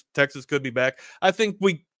 Texas could be back. I think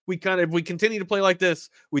if we continue to play like this,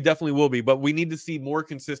 we definitely will be, but we need to see more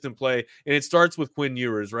consistent play. And it starts with Quinn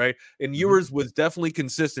Ewers, right? And Ewers was definitely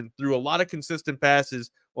consistent through a lot of consistent passes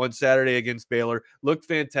on Saturday against Baylor. Looked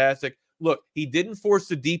fantastic. Look, he didn't force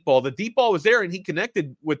the deep ball. The deep ball was there and he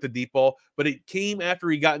connected with the deep ball, but it came after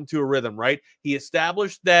he got into a rhythm, right? He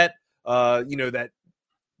established that,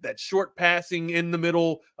 that short passing in the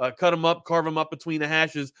middle, cut him up, carve him up between the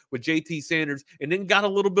hashes with JT Sanders, and then got a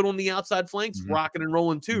little bit on the outside flanks, rocking and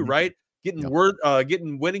rolling too, right? Getting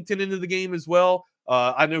Whittington into the game as well.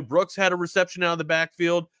 I know Brooks had a reception out of the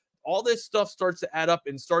backfield. All this stuff starts to add up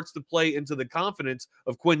and starts to play into the confidence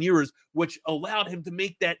of Quinn Ewers, which allowed him to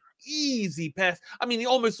make that easy pass. I mean, he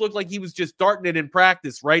almost looked like he was just darting it in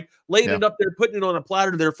practice, right? Laying it up there, putting it on a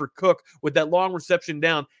platter there for Cook with that long reception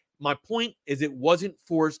down. My point is it wasn't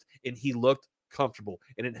forced, and he looked comfortable.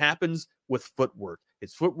 And it happens with footwork.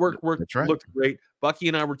 His footwork looked great. Bucky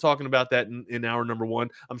and I were talking about that in hour number 1.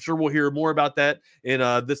 I'm sure we'll hear more about that in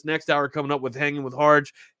this next hour coming up with Hanging with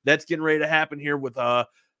Harge. That's getting ready to happen here with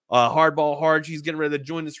Hardball Harge. He's getting ready to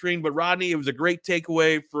join the stream. But Rodney, it was a great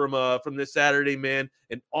takeaway from this Saturday, man.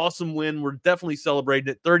 An awesome win. We're definitely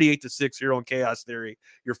celebrating it. 38-6 here on Chaos Theory.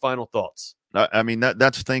 Your final thoughts? I mean,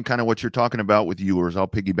 that's the thing, kind of what you're talking about with Ewers. I'll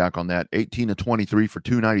piggyback on that. 18-23 for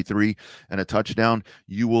 293 and a touchdown.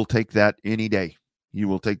 You will take that any day. You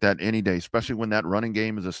will take that any day, especially when that running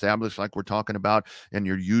game is established like we're talking about, and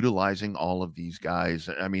you're utilizing all of these guys.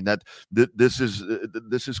 I mean, this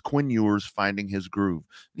is Quinn Ewers finding his groove.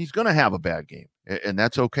 He's going to have a bad game, and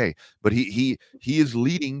that's okay. But he is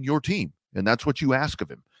leading your team, and that's what you ask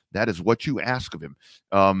of him. That is what you ask of him.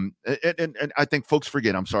 And I think folks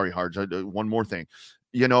forget, I'm sorry, Harge, one more thing,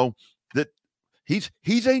 that he's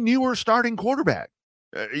a newer starting quarterback.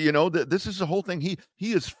 This is the whole thing. He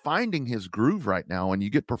is finding his groove right now, and you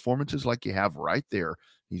get performances like you have right there.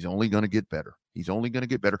 He's only going to get better. He's only going to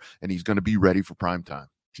get better, and he's going to be ready for prime time.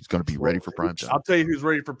 He's going to be ready for prime time. I'll tell you who's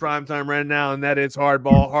ready for prime time right now, and that is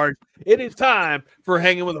Hardball Harge. It is time for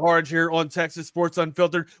Hanging with Harge here on Texas Sports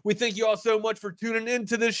Unfiltered. We thank you all so much for tuning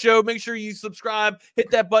into this show. Make sure you subscribe, hit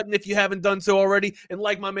that button if you haven't done so already. And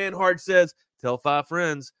like my man Harge says, tell 5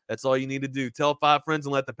 friends. That's all you need to do. Tell 5 friends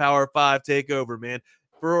and let the power of 5 take over, man.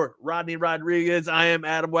 For Rodney Rodriguez, I am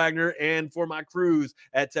Adam Wagner, and for my crews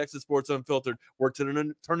at Texas Sports Unfiltered, we're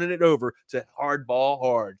turning it over to Hardball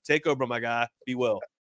Harge. Take over, my guy. Be well.